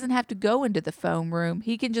 He doesn't have to go into the foam room.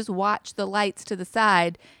 He can just watch the lights to the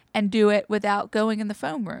side and do it without going in the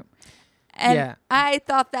foam room. And yeah. I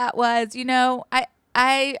thought that was,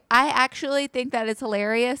 I actually think that is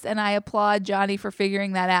hilarious, and I applaud Johnny for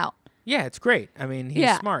figuring that out. Yeah, it's great. I mean,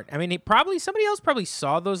 he's smart. I mean, somebody else probably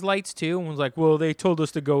saw those lights too and was like, well, they told us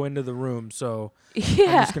to go into the room, so I'm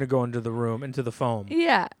just going to go into the foam.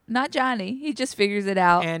 Yeah, not Johnny. He just figures it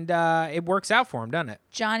out. And it works out for him, doesn't it?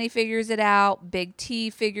 Johnny figures it out. Big T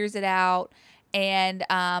figures it out. And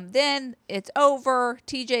then it's over.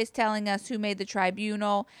 TJ's telling us who made the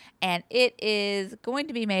tribunal, and it is going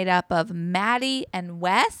to be made up of Maddie and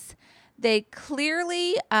Wes. They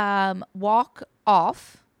clearly walk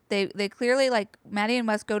off. They clearly, like, Maddie and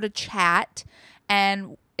Wes go to chat,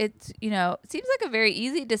 and it's, it seems like a very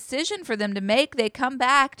easy decision for them to make. They come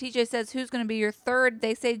back. TJ says, who's going to be your third?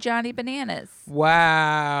 They say Johnny Bananas.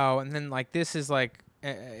 Wow. And then, like, this is like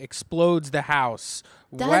explodes the house.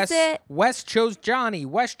 Wes chose Johnny.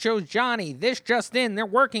 Wes chose Johnny. This just in, they're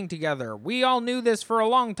working together. We all knew this for a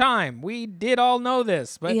long time. We did all know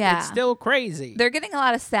this, but it's still crazy. They're getting a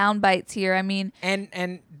lot of sound bites here. I mean,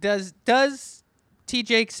 and does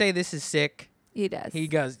TJ say this is sick? He does. He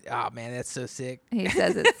goes, oh man, that's so sick. He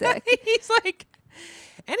says it's sick. He's like,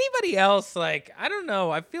 anybody else, like, I don't know.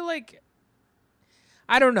 I feel like,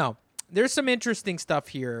 I don't know. There's some interesting stuff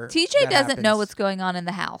here. TJ doesn't know what's going on in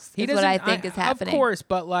the house. That's what I think is happening. Of course,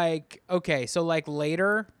 but like, okay, so like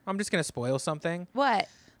later, I'm just going to spoil something. What?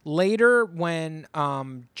 Later, when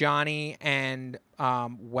Johnny and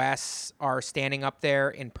Wes are standing up there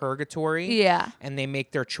in purgatory, and they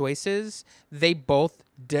make their choices, they both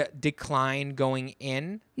decline going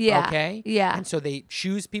in. Yeah. Okay. Yeah. And so they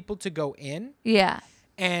choose people to go in. Yeah.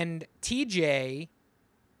 And TJ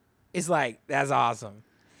is like, "That's awesome."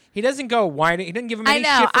 He doesn't go. Why? He doesn't give him any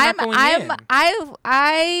shit for not going in.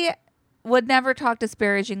 I would never talk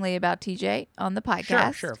disparagingly about TJ on the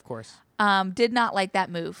podcast. Sure, of course. Did not like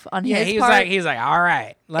that move on his he was part. He's like, all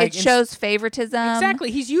right. Like, it shows favoritism.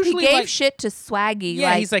 Exactly. He's usually he gave shit to Swaggy.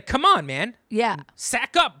 Yeah, he's like, come on, man. Yeah.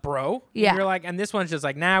 Sack up, bro. Yeah. And you're like, and this one's just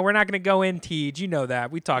like, nah, we're not going to go in, Tej. You know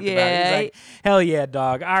that. We talked about it. He's like, hell yeah,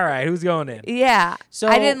 dog. All right, who's going in? Yeah. So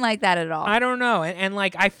I didn't like that at all. I don't know. And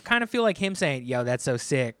like, I kind of feel like him saying, yo, that's so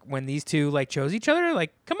sick. When these two like chose each other,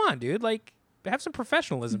 like, come on, dude. Like, have some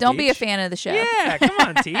professionalism. Don't Tej. be a fan of the show. Yeah, come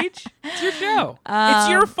on, Tej. It's your show. It's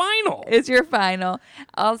your final. It's your final.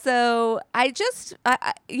 Also,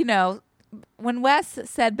 when Wes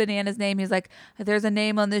said Banana's name, he's like, "There's a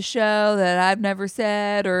name on this show that I've never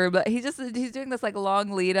said," but he's doing this like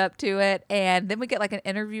long lead up to it, and then we get like an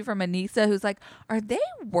interview from Anissa, who's like, "Are they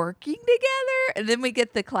working together?" And then we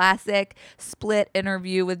get the classic split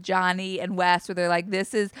interview with Johnny and Wes, where they're like,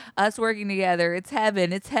 "This is us working together. It's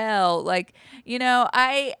heaven. It's hell." Like,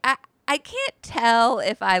 I can't tell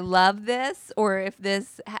if I love this or if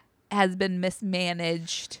this has been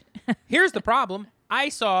mismanaged. Here's the problem. I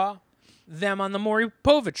saw them on the Maury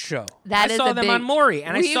Povich show. I saw them on Maury,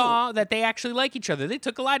 and I saw that they actually like each other. They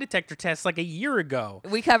took a lie detector test like a year ago.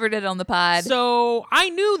 We covered it on the pod. So I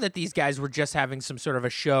knew that these guys were just having some sort of a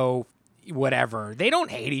show, whatever. They don't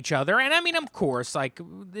hate each other. And I mean, of course, like,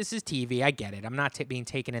 this is TV. I get it. I'm not being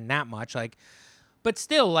taken in that much. Like, but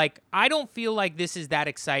still, like, I don't feel like this is that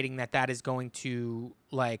exciting that is going to,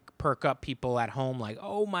 like, perk up people at home. Like,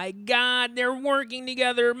 oh my God, they're working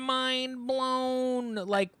together. Mind blown.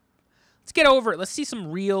 Like, let's get over it. Let's see some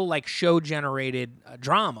real like show generated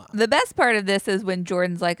drama. The best part of this is when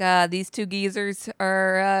Jordan's like, these two geezers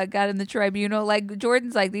are got in the tribunal. Like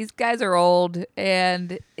Jordan's like, these guys are old,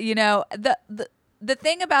 and you know the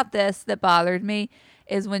thing about this that bothered me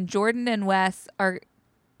is when Jordan and Wes are.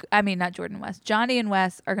 I mean, not Jordan and Wes. Johnny and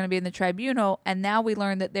Wes are going to be in the tribunal, and now we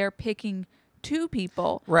learn that they're picking two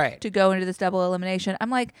people to go into this double elimination. I'm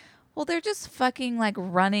like, well, they're just fucking like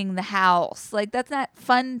running the house. Like that's not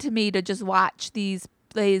fun to me to just watch these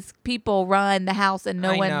people run the house and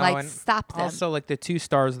no one like stop them. Also, like the two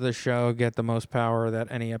stars of the show get the most power that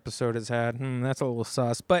any episode has had. That's a little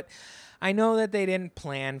sus, but I know that they didn't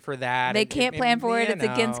plan for that. They can't plan for it. It's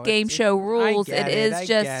against game show rules. I get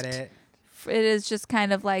it. It is just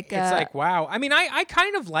kind of like it's like, wow. I mean, I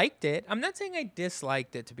kind of liked it. I'm not saying I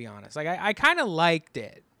disliked it, to be honest. Like I kind of liked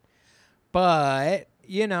it, but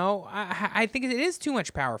you know, I think it is too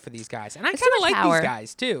much power for these guys, and I kind of like these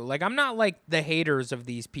guys too. Like I'm not like the haters of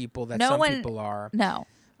these people that people are. No.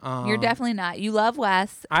 You're definitely not. You love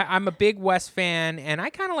Wes. I'm a big Wes fan, and I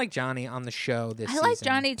kind of like Johnny on the show this season. I like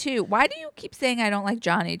Johnny, too. Why do you keep saying I don't like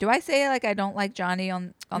Johnny? Do I say like I don't like Johnny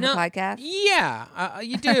on the podcast? Yeah,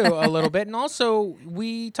 you do a little bit. And also,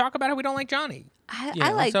 we talk about how we don't like Johnny.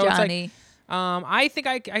 I like Johnny. I think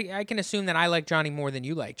I can assume that I like Johnny more than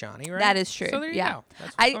you like Johnny, right? That is true. So there you go.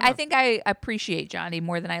 I think I appreciate Johnny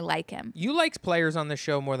more than I like him. You like players on the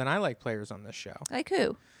show more than I like players on the show. Like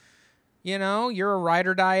who? You know, you're a ride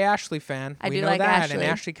or die Ashley fan. I do know like that, Ashley. And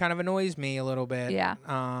Ashley kind of annoys me a little bit. Yeah.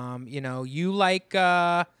 You know, you like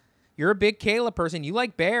you're a big Kayla person. You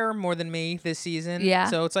like Bear more than me this season. Yeah.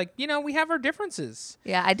 So it's like, you know, we have our differences.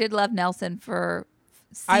 Yeah, I did love Nelson for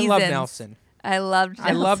seasons. I love Nelson. I loved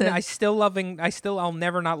Nelson. I'll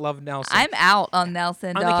never not love Nelson. I'm out on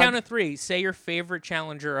Nelson. On the count of three, say your favorite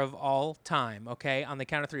challenger of all time, okay? On the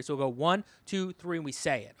count of three. So we'll go 1, 2, 3, and we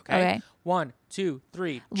say it, okay? Okay. 1, 2,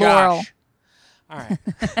 3, Laurel. Josh. All right.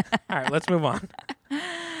 All right, let's move on.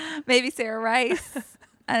 Maybe Sarah Rice.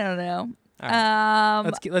 I don't know. All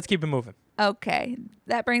right. Let's keep it moving. Okay.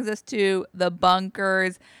 That brings us to the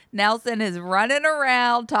bunkers. Nelson is running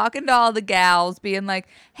around talking to all the gals, being like,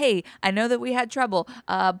 hey, I know that we had trouble,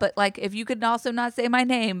 but like if you could also not say my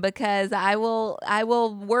name because I will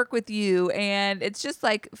work with you. And it's just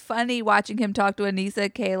like funny watching him talk to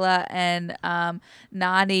Anissa, Kayla, and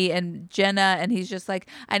Nany and Jenna. And he's just like,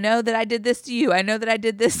 I know that I did this to you. I know that I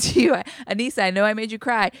did this to you. Anissa, I know I made you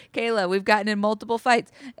cry. Kayla, we've gotten in multiple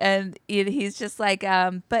fights. And he's just like,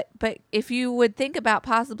 but if you would think about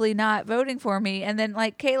possibly not voting for me. And then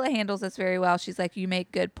like Kayla handles this very well. She's like, you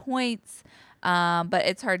make good points, but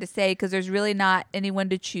it's hard to say because there's really not anyone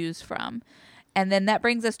to choose from. And then that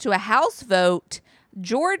brings us to a house vote.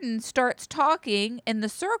 Jordan starts talking in the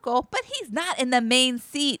circle, but he's not in the main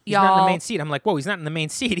seat, y'all. He's not in the main seat. I'm like, whoa, he's not in the main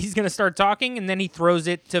seat. He's going to start talking, and then he throws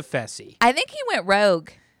it to Fessy. I think he went rogue.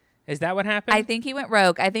 Is that what happened? I think he went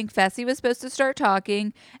rogue. I think Fessy was supposed to start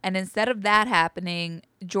talking, and instead of that happening,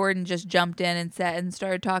 Jordan just jumped in and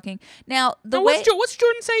started talking. Now, what's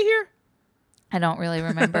Jordan say here? I don't really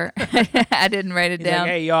remember. I didn't write it He's down.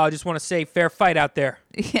 Like, hey, y'all, I just want to say fair fight out there.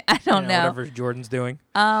 I don't know. Whatever Jordan's doing.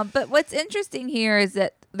 But what's interesting here is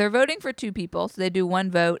that they're voting for two people. So they do one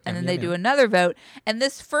vote and then they do another vote. And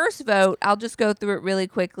this first vote, I'll just go through it really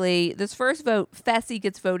quickly. This first vote, Fessy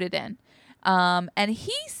gets voted in. And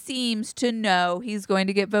he seems to know he's going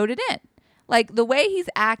to get voted in. Like the way he's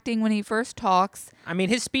acting when he first talks. I mean,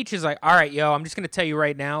 his speech is like, all right, yo, I'm just going to tell you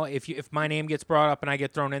right now, if my name gets brought up and I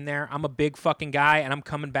get thrown in there, I'm a big fucking guy and I'm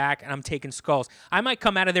coming back and I'm taking skulls. I might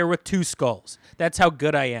come out of there with 2 skulls. That's how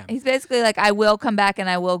good I am. He's basically like, I will come back and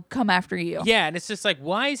I will come after you. Yeah, and it's just like,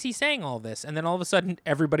 why is he saying all this? And then all of a sudden,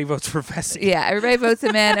 everybody votes for Fessy. Yeah, everybody votes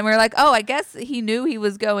him in. And we're like, oh, I guess he knew he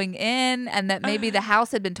was going in and that maybe the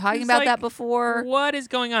House had been talking about that before. What is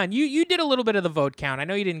going on? You did a little bit of the vote count. I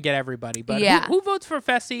know you didn't get everybody, but yeah. who votes for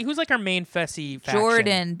Fessy? Who's like our main Fessy faction?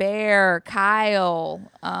 Jordan, Bear, Kyle.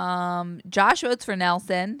 Josh votes for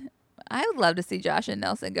Nelson. I would love to see Josh and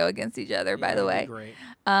Nelson go against each other, by the way. Great.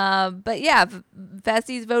 But yeah,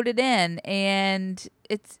 Fessy's voted in, and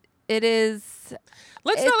it is.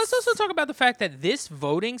 Let's also talk about the fact that this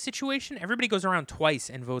voting situation, everybody goes around twice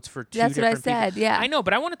and votes for two different people. That's what I said, yeah. I know,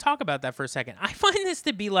 but I want to talk about that for a second. I find this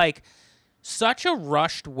to be like such a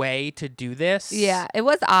rushed way to do this. Yeah, it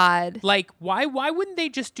was odd. Like, why wouldn't they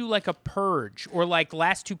just do like a purge or like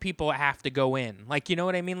last two people have to go in? Like, you know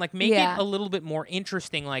what I mean? Like, make Yeah. it a little bit more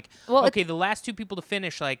interesting. Like, Well, okay, the last two people to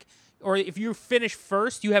finish, like, or if you finish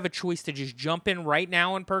first, you have a choice to just jump in right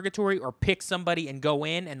now in purgatory or pick somebody and go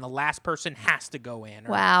in, and the last person has to go in.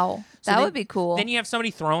 Or, Wow, So that then- would be cool. Then you have somebody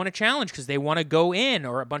throwing a challenge because they want to go in,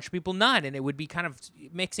 or a bunch of people not, and it would be kind of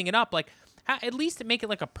mixing it up. Like, at least make it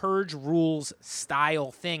like a purge rules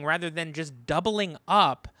style thing rather than just doubling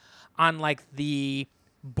up on like the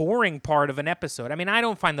boring part of an episode. I mean, I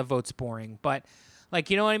don't find the votes boring, but like,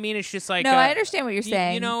 you know what I mean? It's just like No, I understand what you're You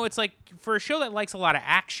saying. know, it's like for a show that likes a lot of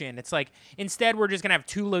action, it's like instead we're just gonna have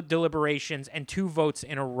two deliberations and two votes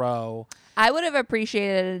in a row. I would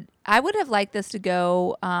have liked this to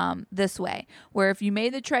go this way, where if you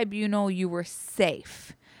made the tribunal, you were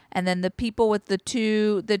safe. And then the people with the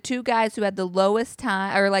two guys who had the lowest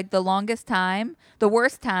time, or like the longest time, the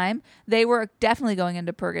worst time, they were definitely going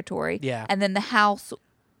into purgatory. Yeah. And then the house,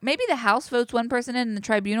 maybe the house votes one person in and the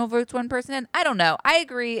tribunal votes one person in. I don't know. I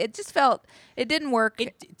agree. It just felt, it didn't work.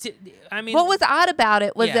 I mean, What was odd about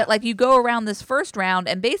it was Yeah. that like you go around this first round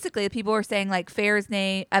and basically people were saying like Fair's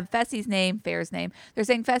name, Fessy's name, Fair's name. They're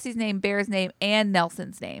saying Fessy's name, Bear's name, and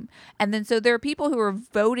Nelson's name. And then so there are people who are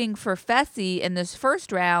voting for Fessy in this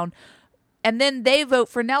first round, and then they vote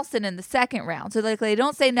for Nelson in the second round. So like they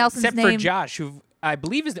don't say Nelson's except name. for Josh, who I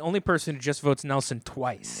believe is the only person who just votes Nelson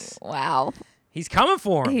twice. Wow. He's coming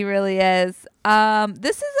for him. He really is.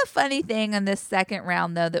 This is a funny thing in this second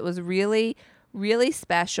round though that was really, really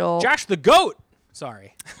special. Josh the GOAT.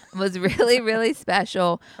 Sorry. Was really, really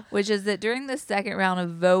special, which is that during the second round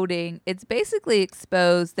of voting, it's basically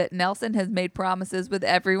exposed that Nelson has made promises with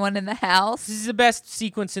everyone in the house. This is the best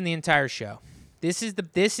sequence in the entire show. This is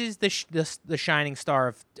the shining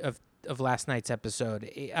star of last night's episode.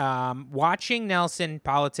 Watching Nelson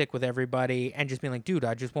politic with everybody and just being like, dude,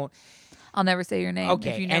 I just won't. I'll never say your name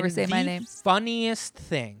Okay, if you never and say my the name. funniest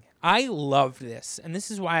thing, I loved this, and this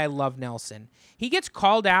is why I love Nelson. He gets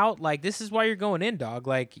called out like, this is why you're going in, dog.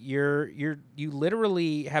 Like you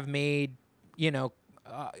literally have made,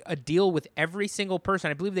 a deal with every single person.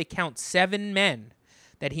 I believe they count 7 men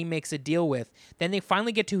that he makes a deal with. Then they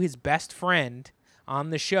finally get to his best friend on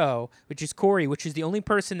the show, which is Corey, which is the only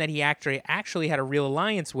person that he actually had a real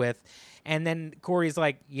alliance with. And then Corey's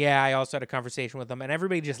like, yeah, I also had a conversation with him. And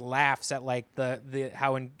everybody just laughs at like the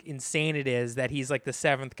how insane it is that he's like the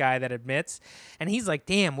 7th guy that admits. And he's like,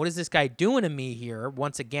 damn, what is this guy doing to me here?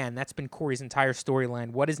 Once again, that's been Corey's entire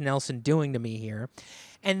storyline. What is Nelson doing to me here?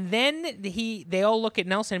 And then they all look at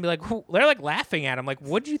Nelson and be like, they're like laughing at him. Like,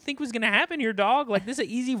 what do you think was going to happen here, dog? Like, this is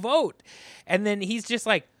an easy vote. And then he's just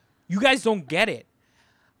like, you guys don't get it.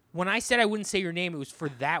 When I said I wouldn't say your name, it was for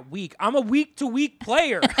that week. I'm a week-to-week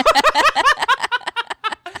player.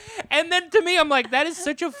 And then to me, I'm like, that is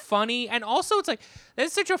such a funny, and also it's like, that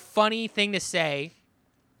is such a funny thing to say,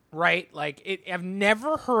 right? Like, I've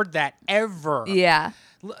never heard that ever. Yeah.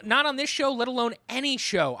 Not on this show, let alone any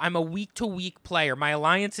show. I'm a week-to-week player. My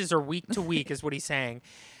alliances are week-to-week is what he's saying.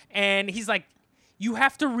 And he's like, you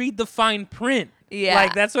have to read the fine print. Yeah.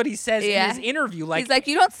 Like, that's what he says in Yeah. his interview. Like, He's like,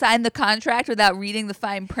 you don't sign the contract without reading the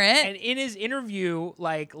fine print. and in his interview,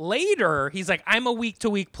 like, later, he's like, I'm a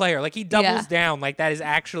week-to-week player. Like, he doubles Yeah. down. Like, that is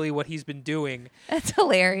actually what he's been doing. That's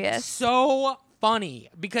hilarious. So funny.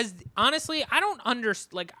 Because, honestly, I don't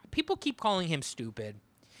understand. Like, people keep calling him stupid.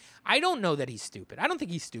 I don't know that he's stupid. I don't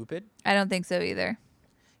think he's stupid. I don't think so either.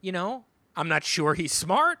 You know? I'm not sure he's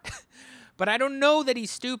smart. But I don't know that he's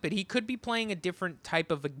stupid. He could be playing a different type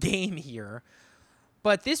of a game here.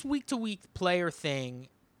 But this week-to-week player thing,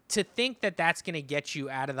 to think that that's going to get you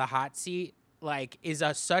out of the hot seat, like, is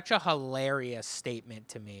such a hilarious statement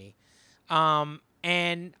to me.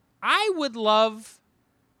 And I would love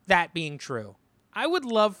that being true. I would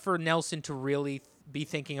love for Nelson to really be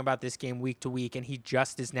thinking about this game week to week, and he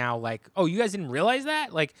just is now like, oh, you guys didn't realize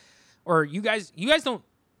that? Like, or you guys don't.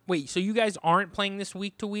 Wait, so you guys aren't playing this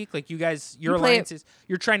week to week? Like, your You play alliances,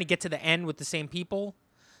 you're trying to get to the end with the same people?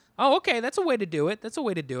 Oh, okay, that's a way to do it. This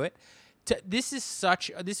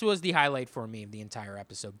was the highlight for me of the entire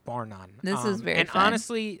episode, bar none. This is very and fun.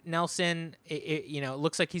 honestly, Nelson, it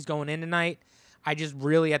looks like he's going in tonight. I just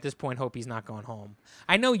really at this point hope he's not going home.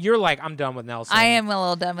 I know you're like, I'm done with Nelson. I am a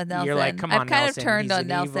little done with Nelson. You're like, come on, I've kind Nelson. of turned He's on an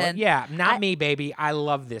Nelson. evil. Yeah, not me, baby. I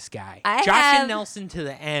love this guy. I Josh have- and Nelson to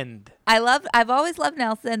the end. I've always loved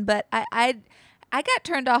Nelson, but I got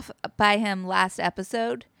turned off by him last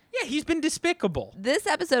episode. Yeah, he's been despicable. This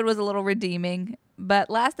episode was a little redeeming, but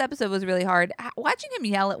last episode was really hard. Watching him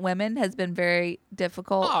yell at women has been very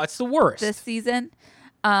difficult Oh, it's the worst. this season.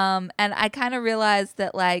 And I kind of realized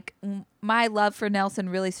that like my love for Nelson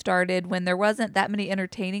really started when there wasn't that many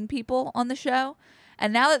entertaining people on the show.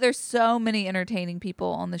 And now that there's so many entertaining people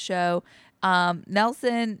on the show,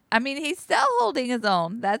 Nelson, I mean, he's still holding his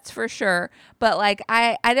own, that's for sure. But like,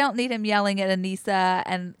 I don't need him yelling at Anissa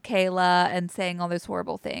and Kayla and saying all those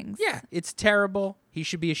horrible things. Yeah, it's terrible. He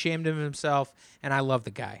should be ashamed of himself. And I love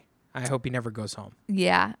the guy. I hope he never goes home.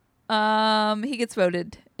 Yeah. He gets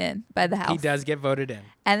voted in by the house. He does get voted in.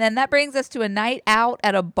 And then that brings us to a night out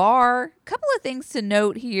at a bar. Couple of things to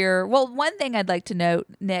note here. Well, one thing I'd like to note,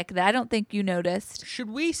 Nick, that I don't think you noticed. Should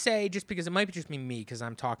we say, just because it might be just me because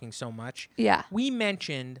I'm talking so much. Yeah. We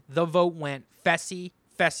mentioned the vote went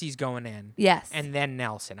Fessy's going in. Yes. And then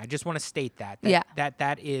Nelson. I just want to state that. Yeah.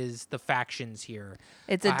 That is the factions here.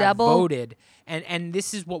 It's a have double. Voted. And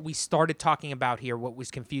this is what we started talking about here, what was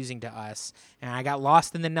confusing to us. And I got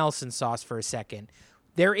lost in the Nelson sauce for a second.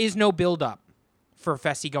 There is no build-up for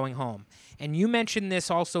Fessy going home. And you mentioned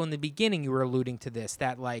this also in the beginning. You were alluding to this,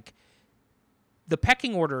 that like the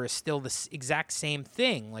pecking order is still the exact same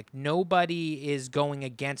thing. Like nobody is going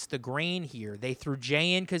against the grain here. They threw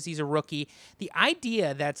Jay in because he's a rookie. The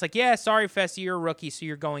idea that's like, yeah, sorry, Fessy, you're a rookie, so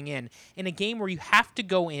you're going in a game where you have to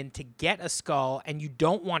go in to get a skull, and you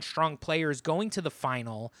don't want strong players going to the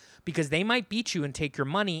final because they might beat you and take your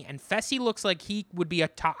money. And Fessy looks like he would be a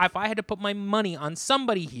top. If I had to put my money on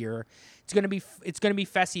somebody here, it's gonna be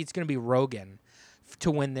Fessy. It's gonna be Rogan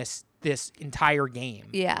to win this entire game.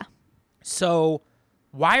 Yeah. So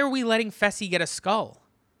why are we letting Fessy get a skull?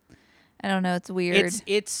 I don't know. It's weird.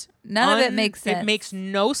 It's None of it makes sense. It makes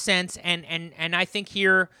no sense. And I think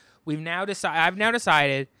here I've now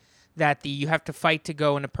decided that you have to fight to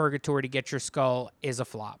go into purgatory to get your skull is a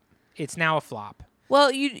flop. It's now a flop.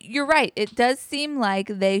 Well, you're right. It does seem like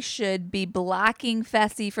they should be blocking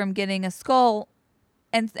Fessy from getting a skull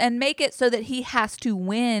and make it so that he has to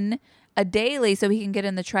win a daily so he can get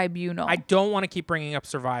in the tribunal. I don't want to keep bringing up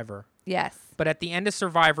Survivor. Yes. But at the end of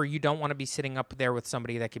Survivor, you don't want to be sitting up there with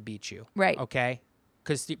somebody that could beat you. Right. Okay?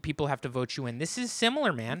 Because people have to vote you in. This is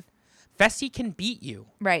similar, man. Fessy can beat you.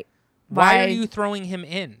 Right. Why are you throwing him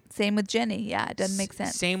in? Same with Jenny. Yeah, it doesn't make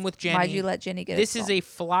sense. Same with Jenny. Why'd you let Jenny get This a is skull? a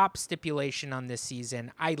flop stipulation on this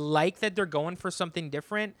season. I like that they're going for something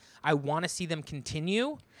different. I want to see them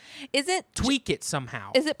continue. Tweak it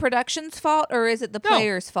somehow. Is it production's fault or is it the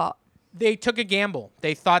players' fault? They took a gamble.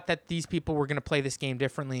 They thought that these people were going to play this game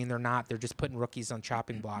differently, and they're not. They're just putting rookies on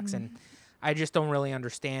chopping blocks, and I just don't really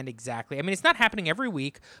understand exactly. I mean, it's not happening every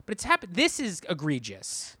week, but it's happened. This is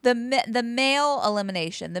egregious. The male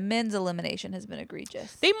elimination, the men's elimination has been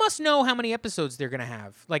egregious. They must know how many episodes they're going to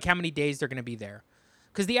have, like how many days they're going to be there.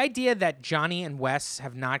 Because the idea that Johnny and Wes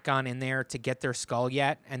have not gone in there to get their skull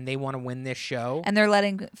yet, and they want to win this show, and they're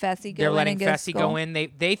letting Fessy go. They're in letting and get Fessy a skull. go in.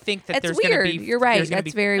 They think that It's there's going to weird. be. You're right. There's gonna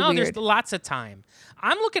That's be, very no, weird. There's lots of time.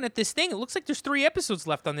 I'm looking at this thing. It looks like there's 3 episodes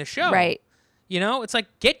left on this show. Right. You know, it's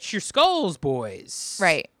like get your skulls, boys.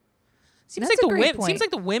 Right. Seems That's a like great point. seems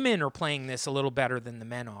like the women are playing this a little better than the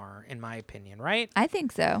men are, in my opinion. Right. I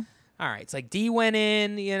think so. All right, it's like Dee went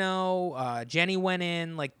in, Jenny went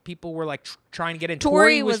in, like people were like trying to get in.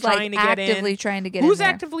 Tori was like trying to get in. actively trying to get Who's in there.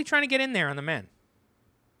 actively trying to get in there on the men?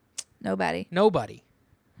 Nobody. Nobody.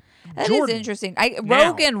 That is Jordan, interesting. now.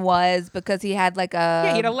 Rogan was because he had like a Yeah,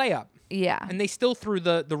 he had a layup. Yeah. And they still threw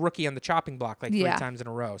the rookie on the chopping block like 3 Yeah. times in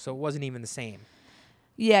a row, so it wasn't even the same.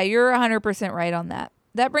 Yeah, you're 100% right on that.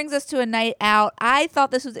 That brings us to a night out. I thought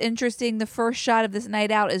this was interesting. The first shot of this night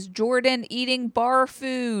out is Jordan eating bar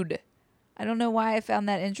food. I don't know why I found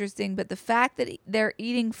that interesting, but the fact that they're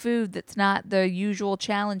eating food that's not the usual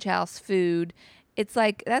Challenge House food, it's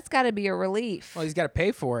like, that's got to be a relief. Well, he's got to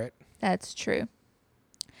pay for it. That's true.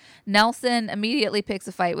 Nelson immediately picks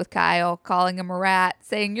a fight with Kyle, calling him a rat,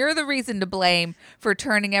 saying, "You're the reason to blame for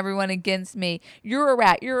turning everyone against me. You're a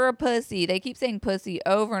rat. You're a pussy." They keep saying pussy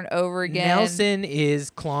over and over again. Nelson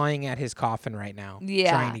is clawing at his coffin right now,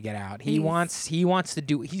 Yeah. trying to get out. He wants to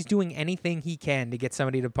do. He's doing anything he can to get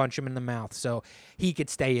somebody to punch him in the mouth so he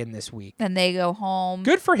could stay in this week. And they go home.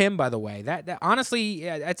 Good for him, by the way. That honestly,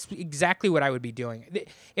 yeah, that's exactly what I would be doing.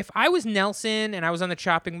 If I was Nelson and I was on the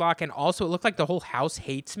chopping block, and also it looked like the whole house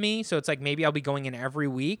hates me, so it's like maybe I'll be going in every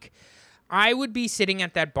week, I would be sitting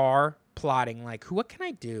at that bar plotting, like, what can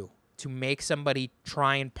I do to make somebody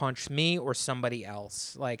try and punch me or somebody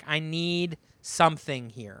else? Like, I need something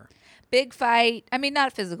here. Big fight. I mean, not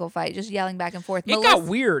a physical fight, just yelling back and forth. It got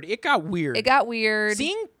weird. It got weird.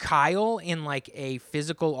 Seeing Kyle in like a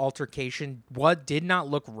physical altercation, did not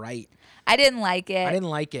look right. I didn't like it. I didn't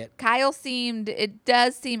like it. Kyle it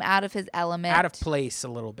does seem out of his element. Out of place a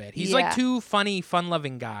little bit. He's Yeah. like too funny,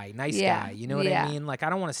 fun-loving guy, nice Yeah. guy. You know what Yeah. I mean? Like, I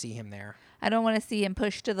don't want to see him there. I don't want to see him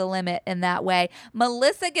pushed to the limit in that way.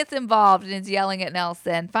 Melissa gets involved and is yelling at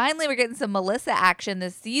Nelson. Finally, we're getting some Melissa action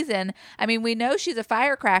this season. I mean, we know she's a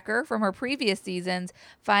firecracker from her previous seasons.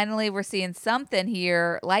 Finally, we're seeing something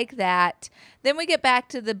here like that. Then we get back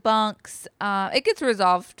to the bunks. It gets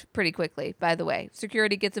resolved pretty quickly, by the way.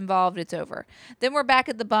 Security gets involved. It's over. Then we're back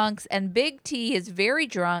at the bunks, and Big T is very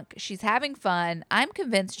drunk. She's having fun. I'm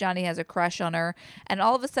convinced Johnny has a crush on her. And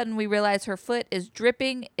all of a sudden, we realize her foot is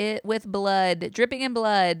dripping with blood. Dripping in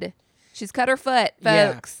blood. She's cut her foot,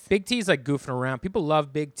 folks. Yeah. Big T's like goofing around. People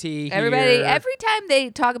love Big T. Everybody, here. every time they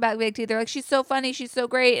talk about Big T, they're like, she's so funny, she's so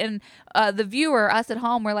great. And the viewer, us at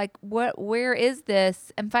home, we're like, where is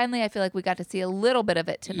this? And finally, I feel like we got to see a little bit of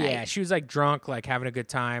it tonight. Yeah, she was like drunk, like having a good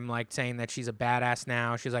time, like saying that she's a badass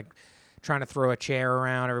now. She's like trying to throw a chair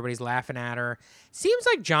around. Everybody's laughing at her. Seems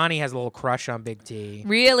like Johnny has a little crush on Big T.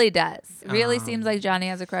 Really does. Really seems like Johnny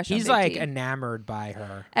has a crush on Big He's like T. enamored by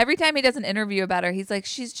her. Every time he does an interview about her, he's like,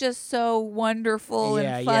 she's just so wonderful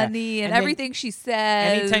and funny and everything she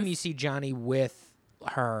says. Anytime you see Johnny with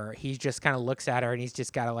her, he just kind of looks at her and he's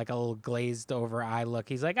just got a little glazed over eye look.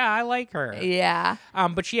 He's like, I like her. Yeah.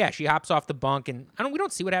 But she hops off the bunk and we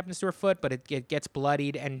don't see what happens to her foot, but it gets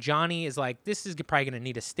bloodied. And Johnny is like, this is probably going to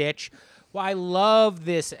need a stitch. Well, I love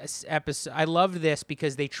this episode. I love this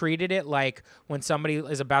because they treated it like when somebody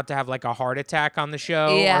is about to have like a heart attack on the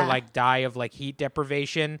show or like die of like heat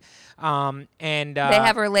deprivation. And they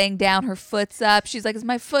have her laying down, her foot's up. She's like, is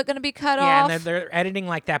my foot going to be cut off? Yeah, and they're editing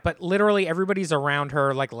like that. But literally everybody's around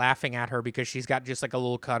her like laughing at her because she's got just like a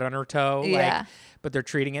little cut on her toe. Yeah. Like, but they're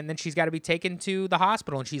treating it. And then she's got to be taken to the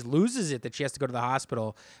hospital. And she loses it that she has to go to the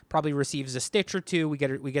hospital. Probably receives a stitch or two. We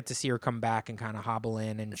get to see her come back and kind of hobble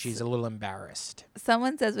in. And she's a little embarrassed.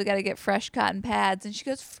 Someone says we got to get fresh cotton pads. And she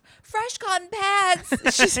goes, fresh cotton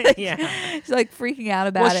pads. She's like, she's like freaking out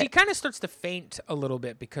about it. Well, she kind of starts to faint a little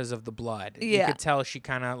bit because of the blood. Yeah. You could tell she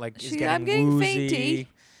kind of like is getting I'm getting woozy. fainty.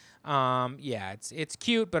 Yeah, it's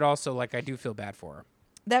cute, but also like I do feel bad for her.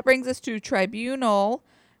 That brings us to tribunal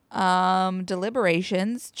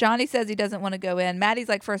deliberations. Johnny says he doesn't want to go in. Maddie's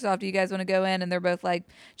like, first off, do you guys want to go in? And they're both like,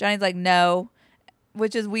 Johnny's like, no,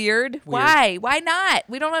 which is weird. Why not?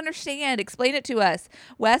 We don't understand. Explain it to us.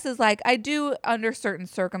 Wes is like, I do under certain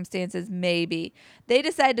circumstances, maybe. They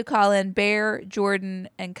decide to call in Bear, Jordan,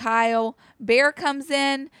 and Kyle. Bear comes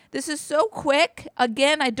in. This is so quick.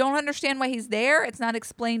 Again, I don't understand why he's there. It's not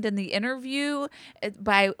explained in the interview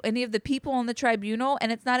by any of the people on the tribunal, and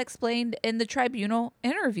it's not explained in the tribunal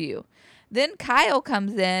interview. Then Kyle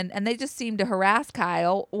comes in, and they just seem to harass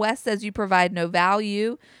Kyle. Wes says you provide no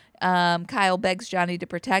value. Kyle begs Johnny to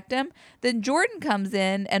protect him. Then Jordan comes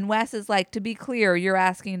in, and Wes is like, to be clear, you're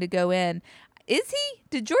asking to go in. Is he?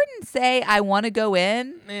 Did Jordan say, I want to go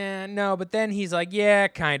in? No, but then he's like, yeah,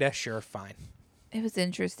 kind of, sure, fine. It was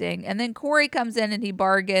interesting. And then Corey comes in and he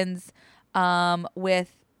bargains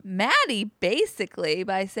with Maddie basically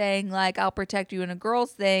by saying like, I'll protect you in a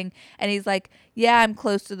girls thing. And he's like, yeah, I'm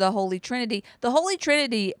close to the Holy Trinity. The Holy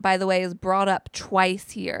Trinity, by the way, is brought up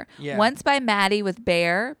twice here. Yeah. Once by Maddie with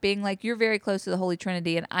Bear being like, you're very close to the Holy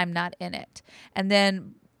Trinity and I'm not in it. And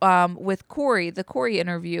then with Corey, the Corey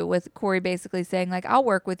interview with Corey basically saying like, I'll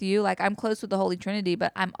work with you. Like I'm close with the Holy Trinity,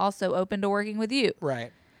 but I'm also open to working with you.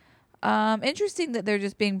 Right. Interesting that they're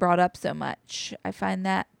just being brought up so much. I find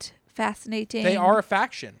that fascinating. They are a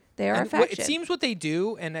faction. A faction. It seems what they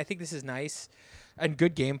do, and I think this is nice and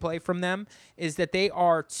good gameplay from them, is that they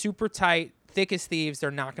are super tight, thick as thieves.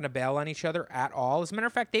 They're not going to bail on each other at all. As a matter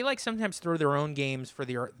of fact, they like sometimes throw their own games for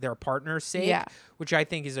their partner's sake, which I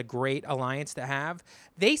think is a great alliance to have.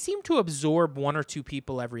 They seem to absorb one or two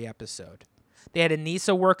people every episode. They had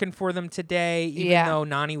Anissa working for them today, even though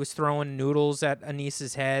Nani was throwing noodles at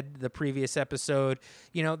Anissa's head the previous episode.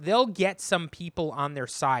 You know, they'll get some people on their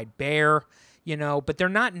side. Bear, you know, but they're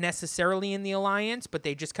not necessarily in the alliance, but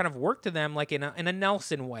they just kind of work to them like in a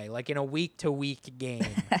Nelson way, like in a week-to-week game.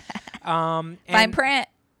 Fine print.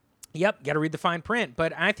 Yep, got to read the fine print.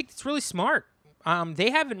 But I think it's really smart.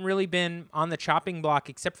 They haven't really been on the chopping block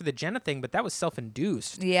except for the Jenna thing, but that was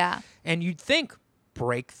self-induced. Yeah. And you'd think,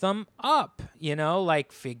 break them up, you know,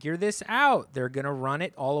 like figure this out. They're going to run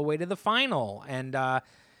it all the way to the final. And I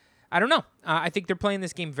don't know. I think they're playing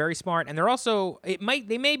this game very smart. And they're also, they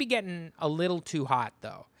may be getting a little too hot,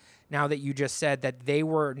 though. Now that you just said that they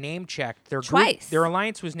were name-checked. Twice. Their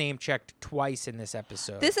alliance was name-checked twice in this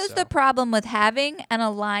episode. This is the problem with having an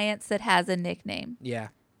alliance that has a nickname. Yeah.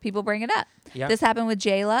 People bring it up. Yep. This happened with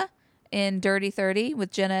Jayla in Dirty 30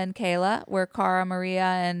 with Jenna and Kayla, where Cara, Maria,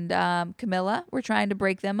 and Camilla were trying to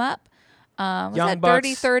break them up. Was Young that Bucks,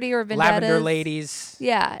 Dirty 30 or Vendettas? Lavender Ladies.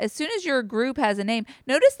 Yeah. As soon as your group has a name.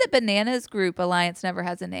 Notice that Banana's group alliance never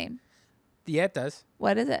has a name. Yeah, it does.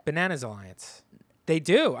 What is it? Bananas Alliance. They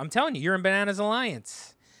do. I'm telling you, you're in Bananas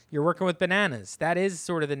Alliance. You're working with bananas. That is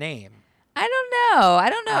sort of the name. I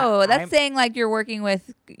don't know. That's I'm- saying like you're working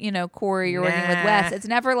with, Corey, you're working with Wes. Nah. It's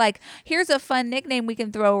never like, here's a fun nickname we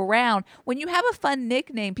can throw around. When you have a fun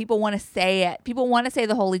nickname, people want to say it. People want to say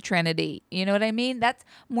the Holy Trinity. You know what I mean? That's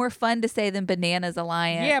more fun to say than Bananas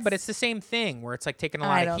Alliance. Yeah, but it's the same thing where it's like taking a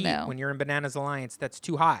lot I of don't heat know. when you're in Bananas Alliance. That's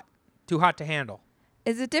too hot to handle.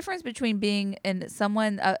 Is the difference between being in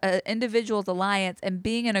a individual's alliance and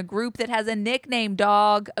being in a group that has a nickname,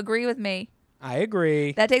 dog. Agree with me. I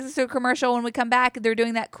agree. That takes us to a commercial. When we come back, they're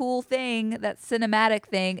doing that cool thing, that cinematic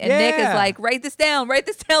thing. And Nick is Yeah. like, write this down.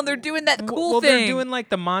 They're doing that cool well, thing. they're doing like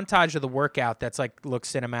the montage of the workout that's like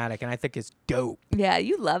looks cinematic, and I think it's dope. Yeah,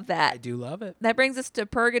 you love that. I do love it. That brings us to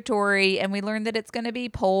Purgatory, and we learned that it's going to be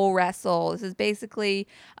pole wrestle. This is basically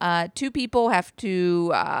two people have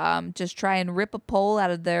to just try and rip a pole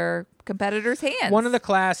out of their competitor's hands. One of the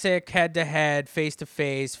classic head-to-head,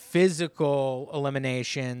 face-to-face, physical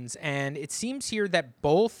eliminations, and it seems here that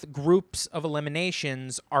both groups of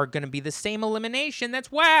eliminations are going to be the same elimination.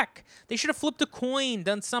 That's whack. They should have flipped a coin,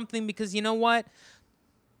 done something, because you know what?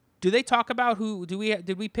 Do they talk about who?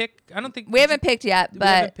 Did we pick? I don't think we haven't picked yet, but we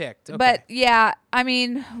haven't picked. Okay. But yeah, I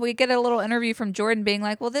mean, we get a little interview from Jordan being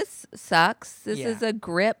like, "Well, this sucks. This Yeah. is a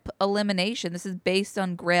grip elimination. This is based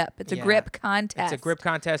on grip. It's a Yeah. grip contest. It's a grip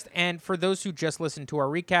contest. And for those who just listen to our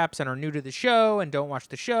recaps and are new to the show and don't watch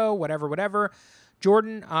the show, whatever,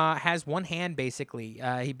 Jordan has one hand basically.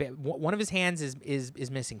 One of his hands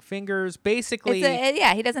is missing fingers. Basically,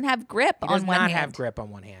 he doesn't have grip he does on one not hand. have grip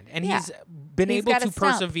on one hand, and Yeah. he's been He's able got to a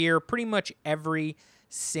stump. persevere pretty much every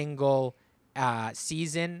single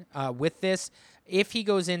season with this. If he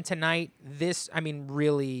goes in tonight,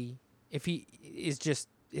 really, if he is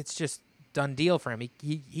it's just done deal for him.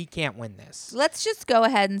 He can't win this. Let's just go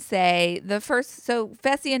ahead and say so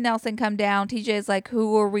Fessy and Nelson come down. TJ is like,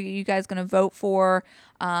 who are you guys going to vote for?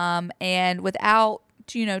 And without,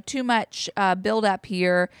 too much build up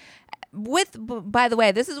here, by the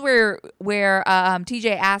way, this is where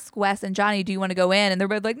TJ asks Wes and Johnny, do you want to go in? And they're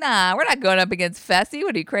both like, nah, we're not going up against Fessy.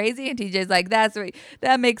 What are you, crazy? And TJ's like,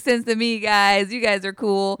 that makes sense to me, guys. You guys are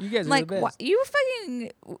cool. You guys are like, the best. you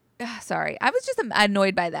fucking sorry. I was just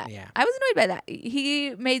annoyed by that. Yeah. I was annoyed by that.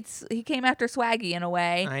 He came after Swaggy in a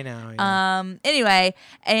way. I know. Yeah. Anyway,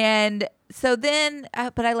 and so then,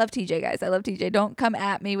 but I love TJ, guys. I love TJ. Don't come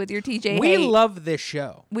at me with your TJ We hate. love this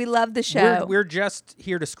show. We love the show. We're just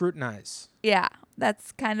here to scrutinize. Yeah,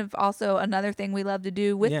 that's kind of also another thing we love to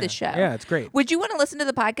do with the show. Yeah, it's great. Would you want to listen to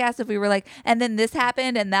the podcast if we were like, and then this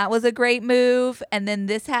happened and that was a great move, and then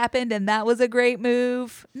this happened and that was a great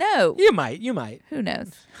move? No. You might. Who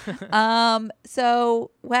knows?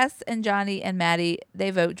 So Wes and Johnny and Maddie, they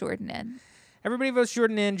vote Jordan in. Everybody votes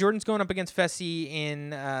Jordan in. Jordan's going up against Fessy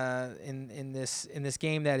in this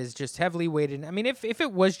game that is just heavily weighted. I mean, if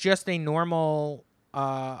it was just a normal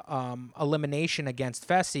elimination against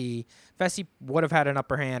Fessy would have had an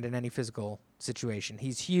upper hand in any physical situation.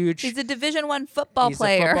 He's huge. He's a Division I football He's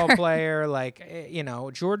player. a football player. Like,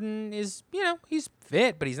 Jordan is, he's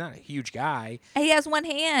fit, but he's not a huge guy. He has one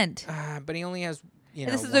hand. But he only has,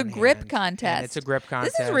 This is one a grip hand, contest. and it's a grip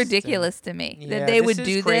contest. This is ridiculous to me Yeah, that they would this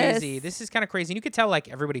do is crazy. this. This is kind of crazy. And you could tell, like,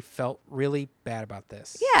 everybody felt really bad about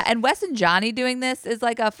this. Yeah, and Wes and Johnny doing this is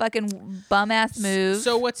like a fucking bum ass move.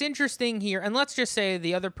 So what's interesting here, and let's just say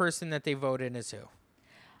the other person that they vote in is who?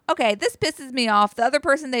 Okay, this pisses me off. The other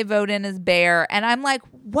person they vote in is Bear, and I'm like,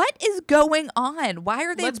 what is going on? Why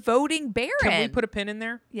are they voting Bear Can we in? put a pin in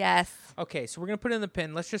there? Yes. Okay, so we're going to put in the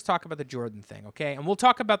pin. Let's just talk about the Jordan thing, okay? And we'll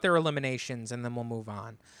talk about their eliminations, and then we'll move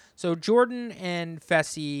on. So Jordan and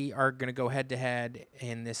Fessy are going to go head-to-head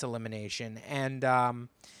in this elimination. And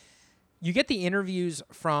you get the interviews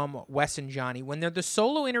from Wes and Johnny. When they're the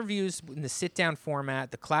solo interviews in the sit-down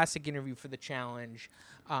format, the classic interview for the challenge,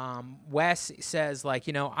 Wes says, like,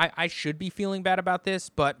 I should be feeling bad about this,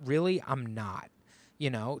 but really I'm not.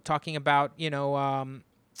 Talking about,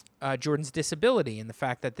 Jordan's disability and the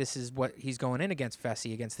fact that this is what he's going in against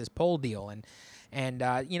Fessy, against this pole deal. And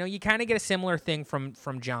you kind of get a similar thing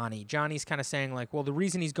from Johnny. Johnny's kind of saying, like, well, the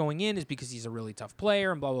reason he's going in is because he's a really tough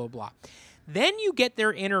player and blah, blah, blah. Then you get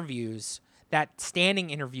their interviews, that standing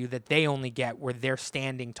interview that they only get where they're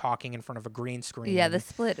standing talking in front of a green screen. Yeah, the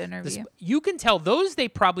split interview. You can tell those they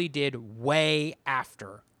probably did way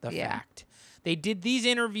after the fact. They did these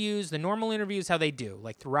interviews, the normal interviews, how they do,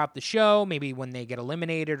 like throughout the show, maybe when they get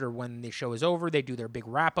eliminated or when the show is over, they do their big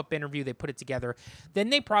wrap-up interview, they put it together. Then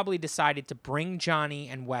they probably decided to bring Johnny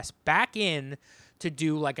and Wes back in to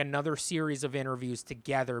do like another series of interviews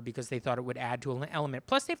together because they thought it would add to an element.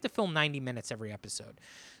 Plus, they have to film 90 minutes every episode.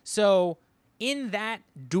 So in that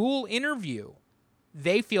dual interview,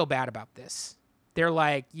 they feel bad about this. They're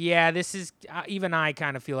like, yeah, this is, even I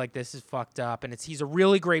kind of feel like this is fucked up. And he's a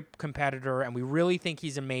really great competitor, and we really think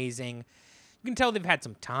he's amazing. You can tell they've had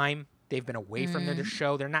some time. They've been away from the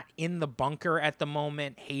show. They're not in the bunker at the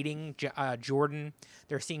moment hating Jordan.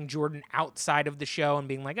 They're seeing Jordan outside of the show and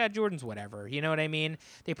being like, Jordan's whatever. You know what I mean?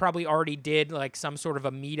 They probably already did like some sort of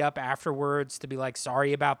a meetup afterwards to be like,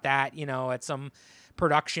 sorry about that, at some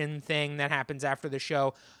production thing that happens after the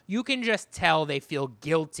show. You can just tell they feel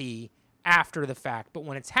guilty after the fact, but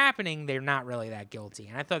when it's happening, they're not really that guilty.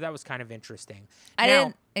 And I thought that was kind of interesting.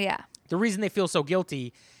 The reason they feel so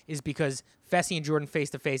guilty is because Fessy and Jordan face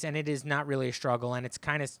to face, and it is not really a struggle, and it's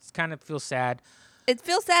kind of feels sad. It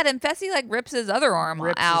feels sad, and Fessy like rips his other arm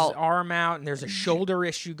out. His arm out, and there's a shoulder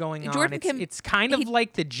issue going on. It's kind of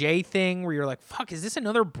like the Jay thing where you're like, fuck, is this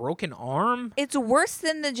another broken arm? It's worse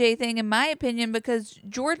than the Jay thing, in my opinion, because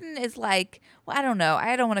Jordan is like, well, I don't know.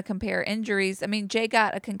 I don't want to compare injuries. I mean, Jay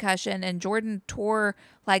got a concussion, and Jordan tore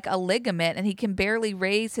like a ligament, and he can barely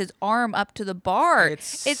raise his arm up to the bar.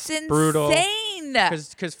 It's insane. Brutal.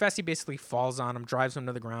 Because Fessy basically falls on him, drives him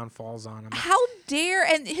to the ground, falls on him. How dare,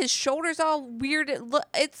 and his shoulder's all weird.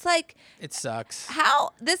 It's like, it sucks.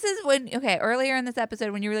 This is when, earlier in this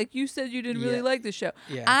episode when you were like, you said you didn't really like the show.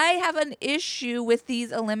 Yeah. I have an issue with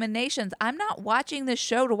these eliminations. I'm not watching this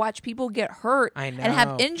show to watch people get hurt and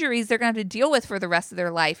have injuries they're going to have to deal with for the rest of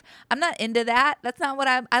their life. I'm not into that. That's not what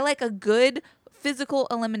I like a good physical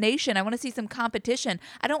elimination. I want to see some competition.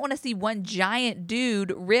 I don't want to see one giant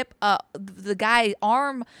dude rip the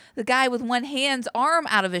guy with one hand's arm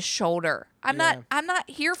out of his shoulder. I'm not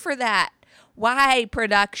here for that. Why,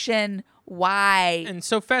 production? Why? And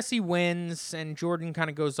so Fessy wins, and Jordan kind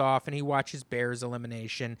of goes off, and he watches Bear's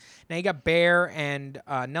elimination. Now you got Bear and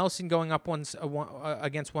Nelson going up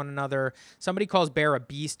against one another. Somebody calls Bear a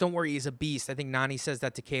beast. Don't worry, he's a beast. I think Nany says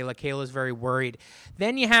that to Kayla. Kayla's very worried.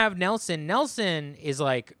 Then you have Nelson. Nelson is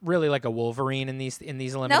like really like a Wolverine in these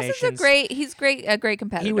eliminations. Nelson's a great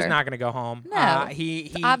competitor. He was not going to go home. No,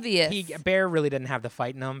 it's obvious. Bear really didn't have the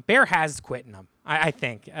fight in him. Bear has quit in him. I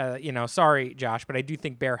think, sorry, Josh, but I do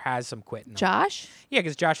think Bear has some quit in him. Josh? Yeah,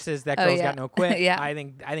 because Josh says that girl's got no quit. Yeah. I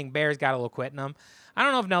think Bear's got a little quit in him. I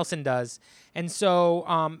don't know if Nelson does. And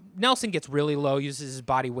so Nelson gets really low, uses his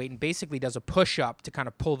body weight, and basically does a push-up to kind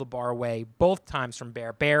of pull the bar away both times from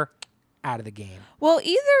Bear. Bear, out of the game. Well,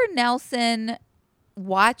 either Nelson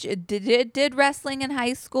did wrestling in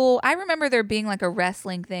high school. I remember there being like a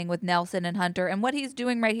wrestling thing with Nelson and Hunter, and what he's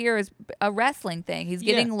doing right here is a wrestling thing. He's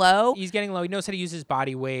getting low. He's getting low. He knows how to use his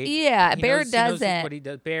body weight. Yeah, Bear doesn't. He knows what he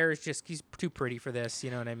does. Bear is he's too pretty for this.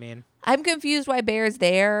 You know what I mean? I'm confused why Bear's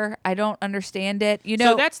there. I don't understand it.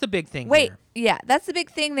 So that's the big thing. Yeah, that's the big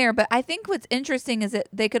thing there. But I think what's interesting is that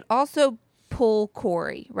they could also pull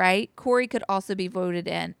Corey, right? Corey could also be voted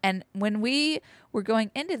in. And when we were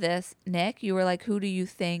going into this, Nick, you were like, who do you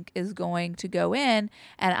think is going to go in?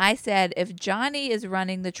 And I said, if Johnny is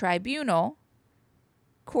running the tribunal,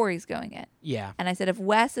 Corey's going in. Yeah. And I said, if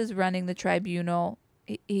Wes is running the tribunal,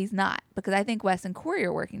 he's not, because I think Wes and Corey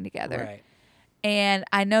are working together. Right. And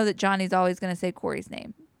I know that Johnny's always going to say Corey's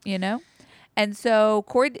name, And so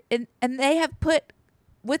Corey, and they have put,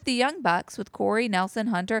 with the Young Bucks, with Corey, Nelson,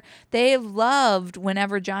 Hunter, they have loved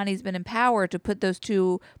whenever Johnny's been in power to put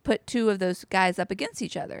two of those guys up against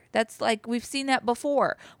each other. That's like, we've seen that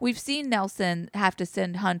before. We've seen Nelson have to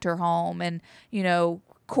send Hunter home and,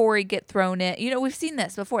 Corey get thrown in. We've seen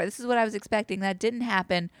this before. This is what I was expecting. That didn't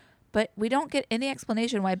happen. But we don't get any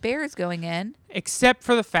explanation why Bear is going in. Except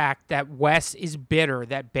for the fact that Wes is bitter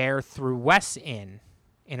that Bear threw Wes in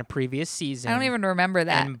a previous season. I don't even remember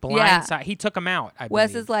that. And blindside, he took him out, I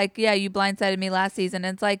Wes believe. is like, yeah, you blindsided me last season.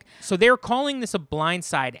 And it's like, so they're calling this a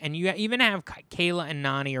blindside, and you even have Kayla and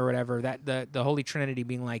Nany or whatever, that the Holy Trinity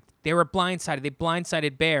being like, they were blindsided. They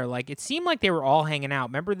blindsided Bear. Like, it seemed like they were all hanging out.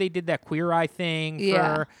 Remember they did that Queer Eye thing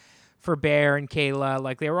for Bear and Kayla.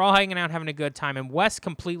 Like, they were all hanging out, having a good time, and Wes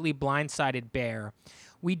completely blindsided Bear.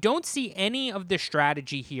 We don't see any of the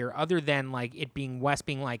strategy here other than like it being Wes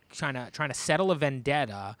being like trying to settle a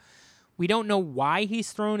vendetta. We don't know why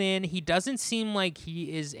he's thrown in. He doesn't seem like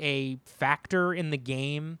he is a factor in the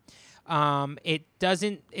game. It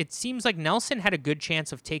seems like Nelson had a good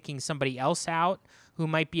chance of taking somebody else out who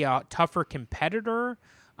might be a tougher competitor.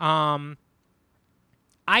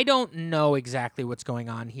 I don't know exactly what's going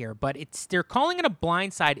on here, but they're calling it a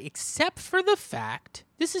blindside, except for the fact,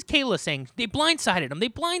 this is Kayla saying, they blindsided him. They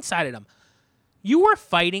blindsided him. You were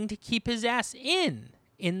fighting to keep his ass in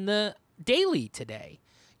the daily today.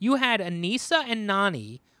 You had Aneesa and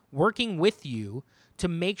Nany working with you to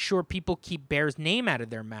make sure people keep Bear's name out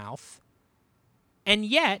of their mouth, and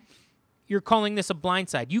yet you're calling this a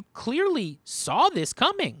blindside. You clearly saw this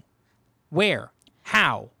coming. Where?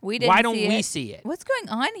 How? We didn't Why don't see we it. see it? What's going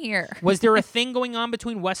on here? Was there a thing going on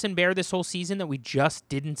between Wes and Bear this whole season that we just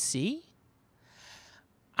didn't see?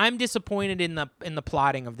 I'm disappointed in the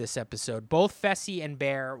plotting of this episode. Both Fessy and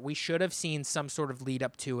Bear, we should have seen some sort of lead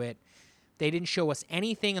up to it. They didn't show us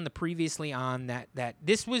anything in the previously on that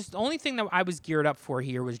this was the only thing that I was geared up for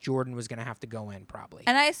here was Jordan was going to have to go in probably.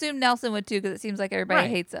 And I assume Nelson would too because it seems like everybody Right.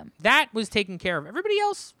 hates him. That was taken care of. Everybody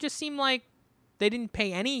else just seemed like they didn't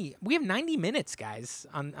pay any. We have 90 minutes, guys,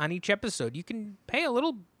 on each episode. You can pay a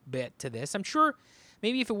little bit to this. I'm sure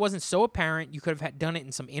maybe if it wasn't so apparent, you could have done it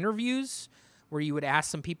in some interviews where you would ask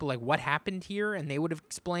some people like what happened here and they would have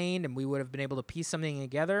explained and we would have been able to piece something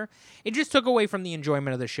together. It just took away from the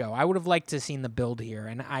enjoyment of the show. I would have liked to have seen the build here,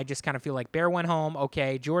 and I just kind of feel like Bear went home,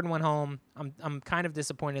 okay, Jordan went home. I'm kind of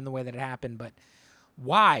disappointed in the way that it happened, but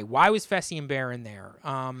why? Why was Fessy and Bear in there?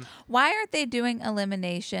 Why aren't they doing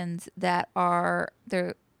eliminations that are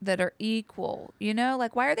equal? You know,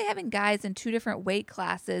 like why are they having guys in 2 different weight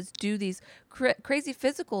classes do these crazy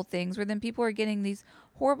physical things where then people are getting these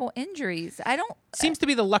horrible injuries? I don't. Seems to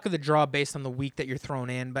be the luck of the draw based on the week that you're thrown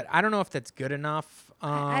in, but I don't know if that's good enough.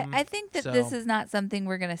 I think that this is not something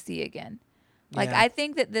we're going to see again. Like Yeah. I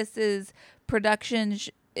think that this is production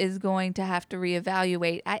is going to have to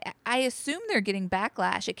reevaluate. I assume they're getting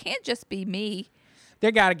backlash. It can't just be me.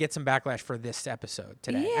 They got to get some backlash for this episode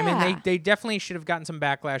today. I mean, Yeah. they definitely should have gotten some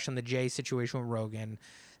backlash on the Jay situation with Rogan. And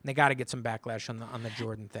they got to get some backlash on the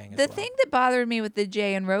Jordan thing. The thing that bothered me with the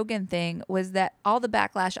Jay and Rogan thing was that all the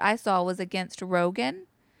backlash I saw was against Rogan.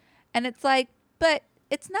 And it's like, but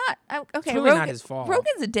it's not. Okay, really not his fault.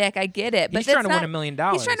 Rogan's a dick. I get it. But He's trying to that's win $1 million.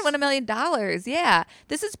 He's trying to win $1 million. Yeah.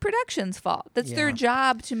 This is production's fault. That's their Yeah.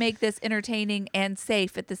 job to make this entertaining and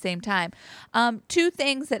safe at the same time. 2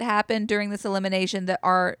 things that happened during this elimination that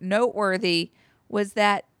are noteworthy was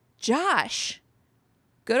that Josh,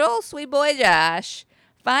 good old sweet boy Josh,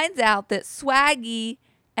 finds out that Swaggy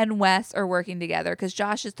and Wes are working together because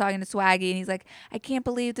Josh is talking to Swaggy and he's like, I can't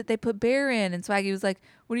believe that they put Bear in. And Swaggy was like,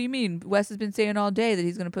 what do you mean? Wes has been saying all day that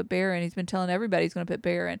he's going to put Bear in. He's been telling everybody he's going to put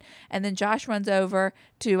Bear in. And then Josh runs over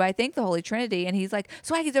to, I think, the Holy Trinity, and he's like,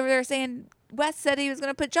 Swaggy's over there saying Wes said he was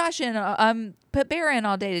going to put Josh in, put Bear in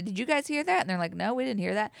all day. Did you guys hear that? And they're like, no, we didn't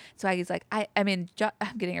hear that. Swaggy's like, I'm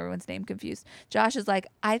getting everyone's name confused. Josh is like,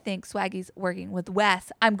 I think Swaggy's working with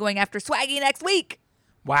Wes. I'm going after Swaggy next week.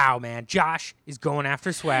 Wow, man. Josh is going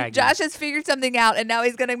after Swaggy. Josh has figured something out, and now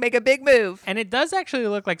he's going to make a big move. And it does actually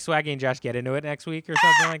look like Swaggy and Josh get into it next week or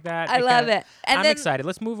something like that. I love it. And I'm then- excited.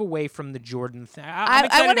 Let's move away from the Jordan thing. I'm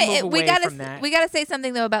excited to move away from that. We gotta say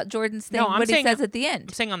something though about Jordan's thing. No, I'm what he saying- says at the I'm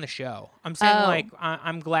end. saying on the show. I'm saying Oh. like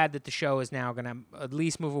I'm glad that the show is now going to at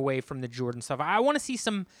least move away from the Jordan stuff. I want to see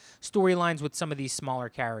some storylines with some of these smaller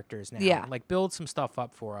characters now. Yeah. Like build some stuff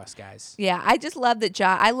up for us, guys. Yeah, I just love that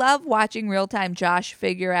Josh. I love watching real time Josh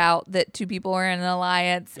figure out that 2 people are in an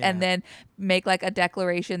alliance Yeah. and then make like a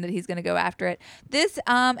declaration that he's going to go after it. This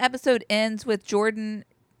episode ends with Jordan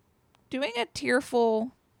doing a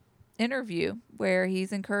tearful interview where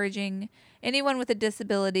he's encouraging anyone with a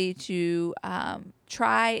disability to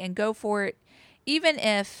try and go for it, even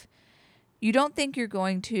if you don't think you're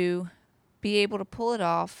going to be able to pull it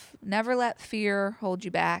off. Never let fear hold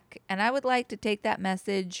you back. And I would like to take that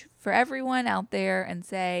message for everyone out there and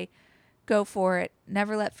say, go for it.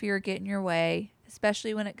 Never let fear get in your way,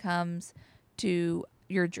 especially when it comes to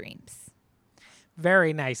your dreams.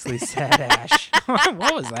 Very nicely said, Ash.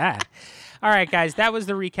 What was that? All right, guys, that was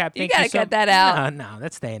the recap. You Thank gotta so- cut that out. No,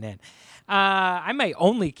 that's staying in. I may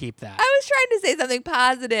only keep that. I was trying to say something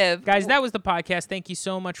positive. Guys, that was the podcast. Thank you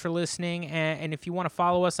so much for listening. And if you want to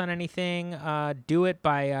follow us on anything, do it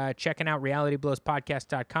by checking out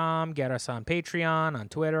realityblowspodcast.com. Get us on Patreon, on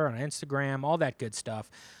Twitter, on Instagram, all that good stuff.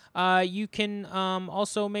 You can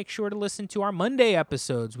also make sure to listen to our Monday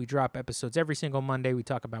episodes. We drop episodes every single Monday. We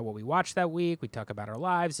talk about what we watched that week. We talk about our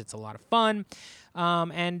lives. It's a lot of fun.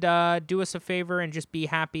 And do us a favor and just be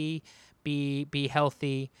happy, be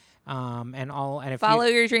healthy. And if Follow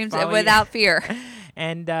you, your dreams follow without fear.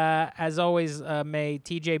 And as always, may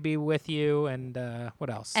TJ be with you. And what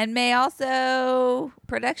else? And may also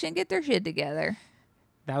production get their shit together.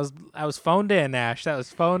 That was phoned in, Ash. That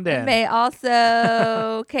was phoned in. And may also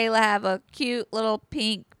Kayla have a cute little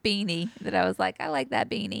pink beanie that I was like, I like that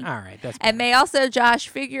beanie. All right, that's And better. may also Josh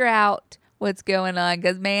figure out what's going on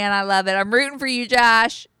because, man, I love it. I'm rooting for you,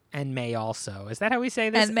 Josh. And may also. Is that how we say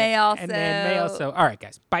this? And may also. And then may also. All right,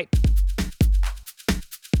 guys. Bye.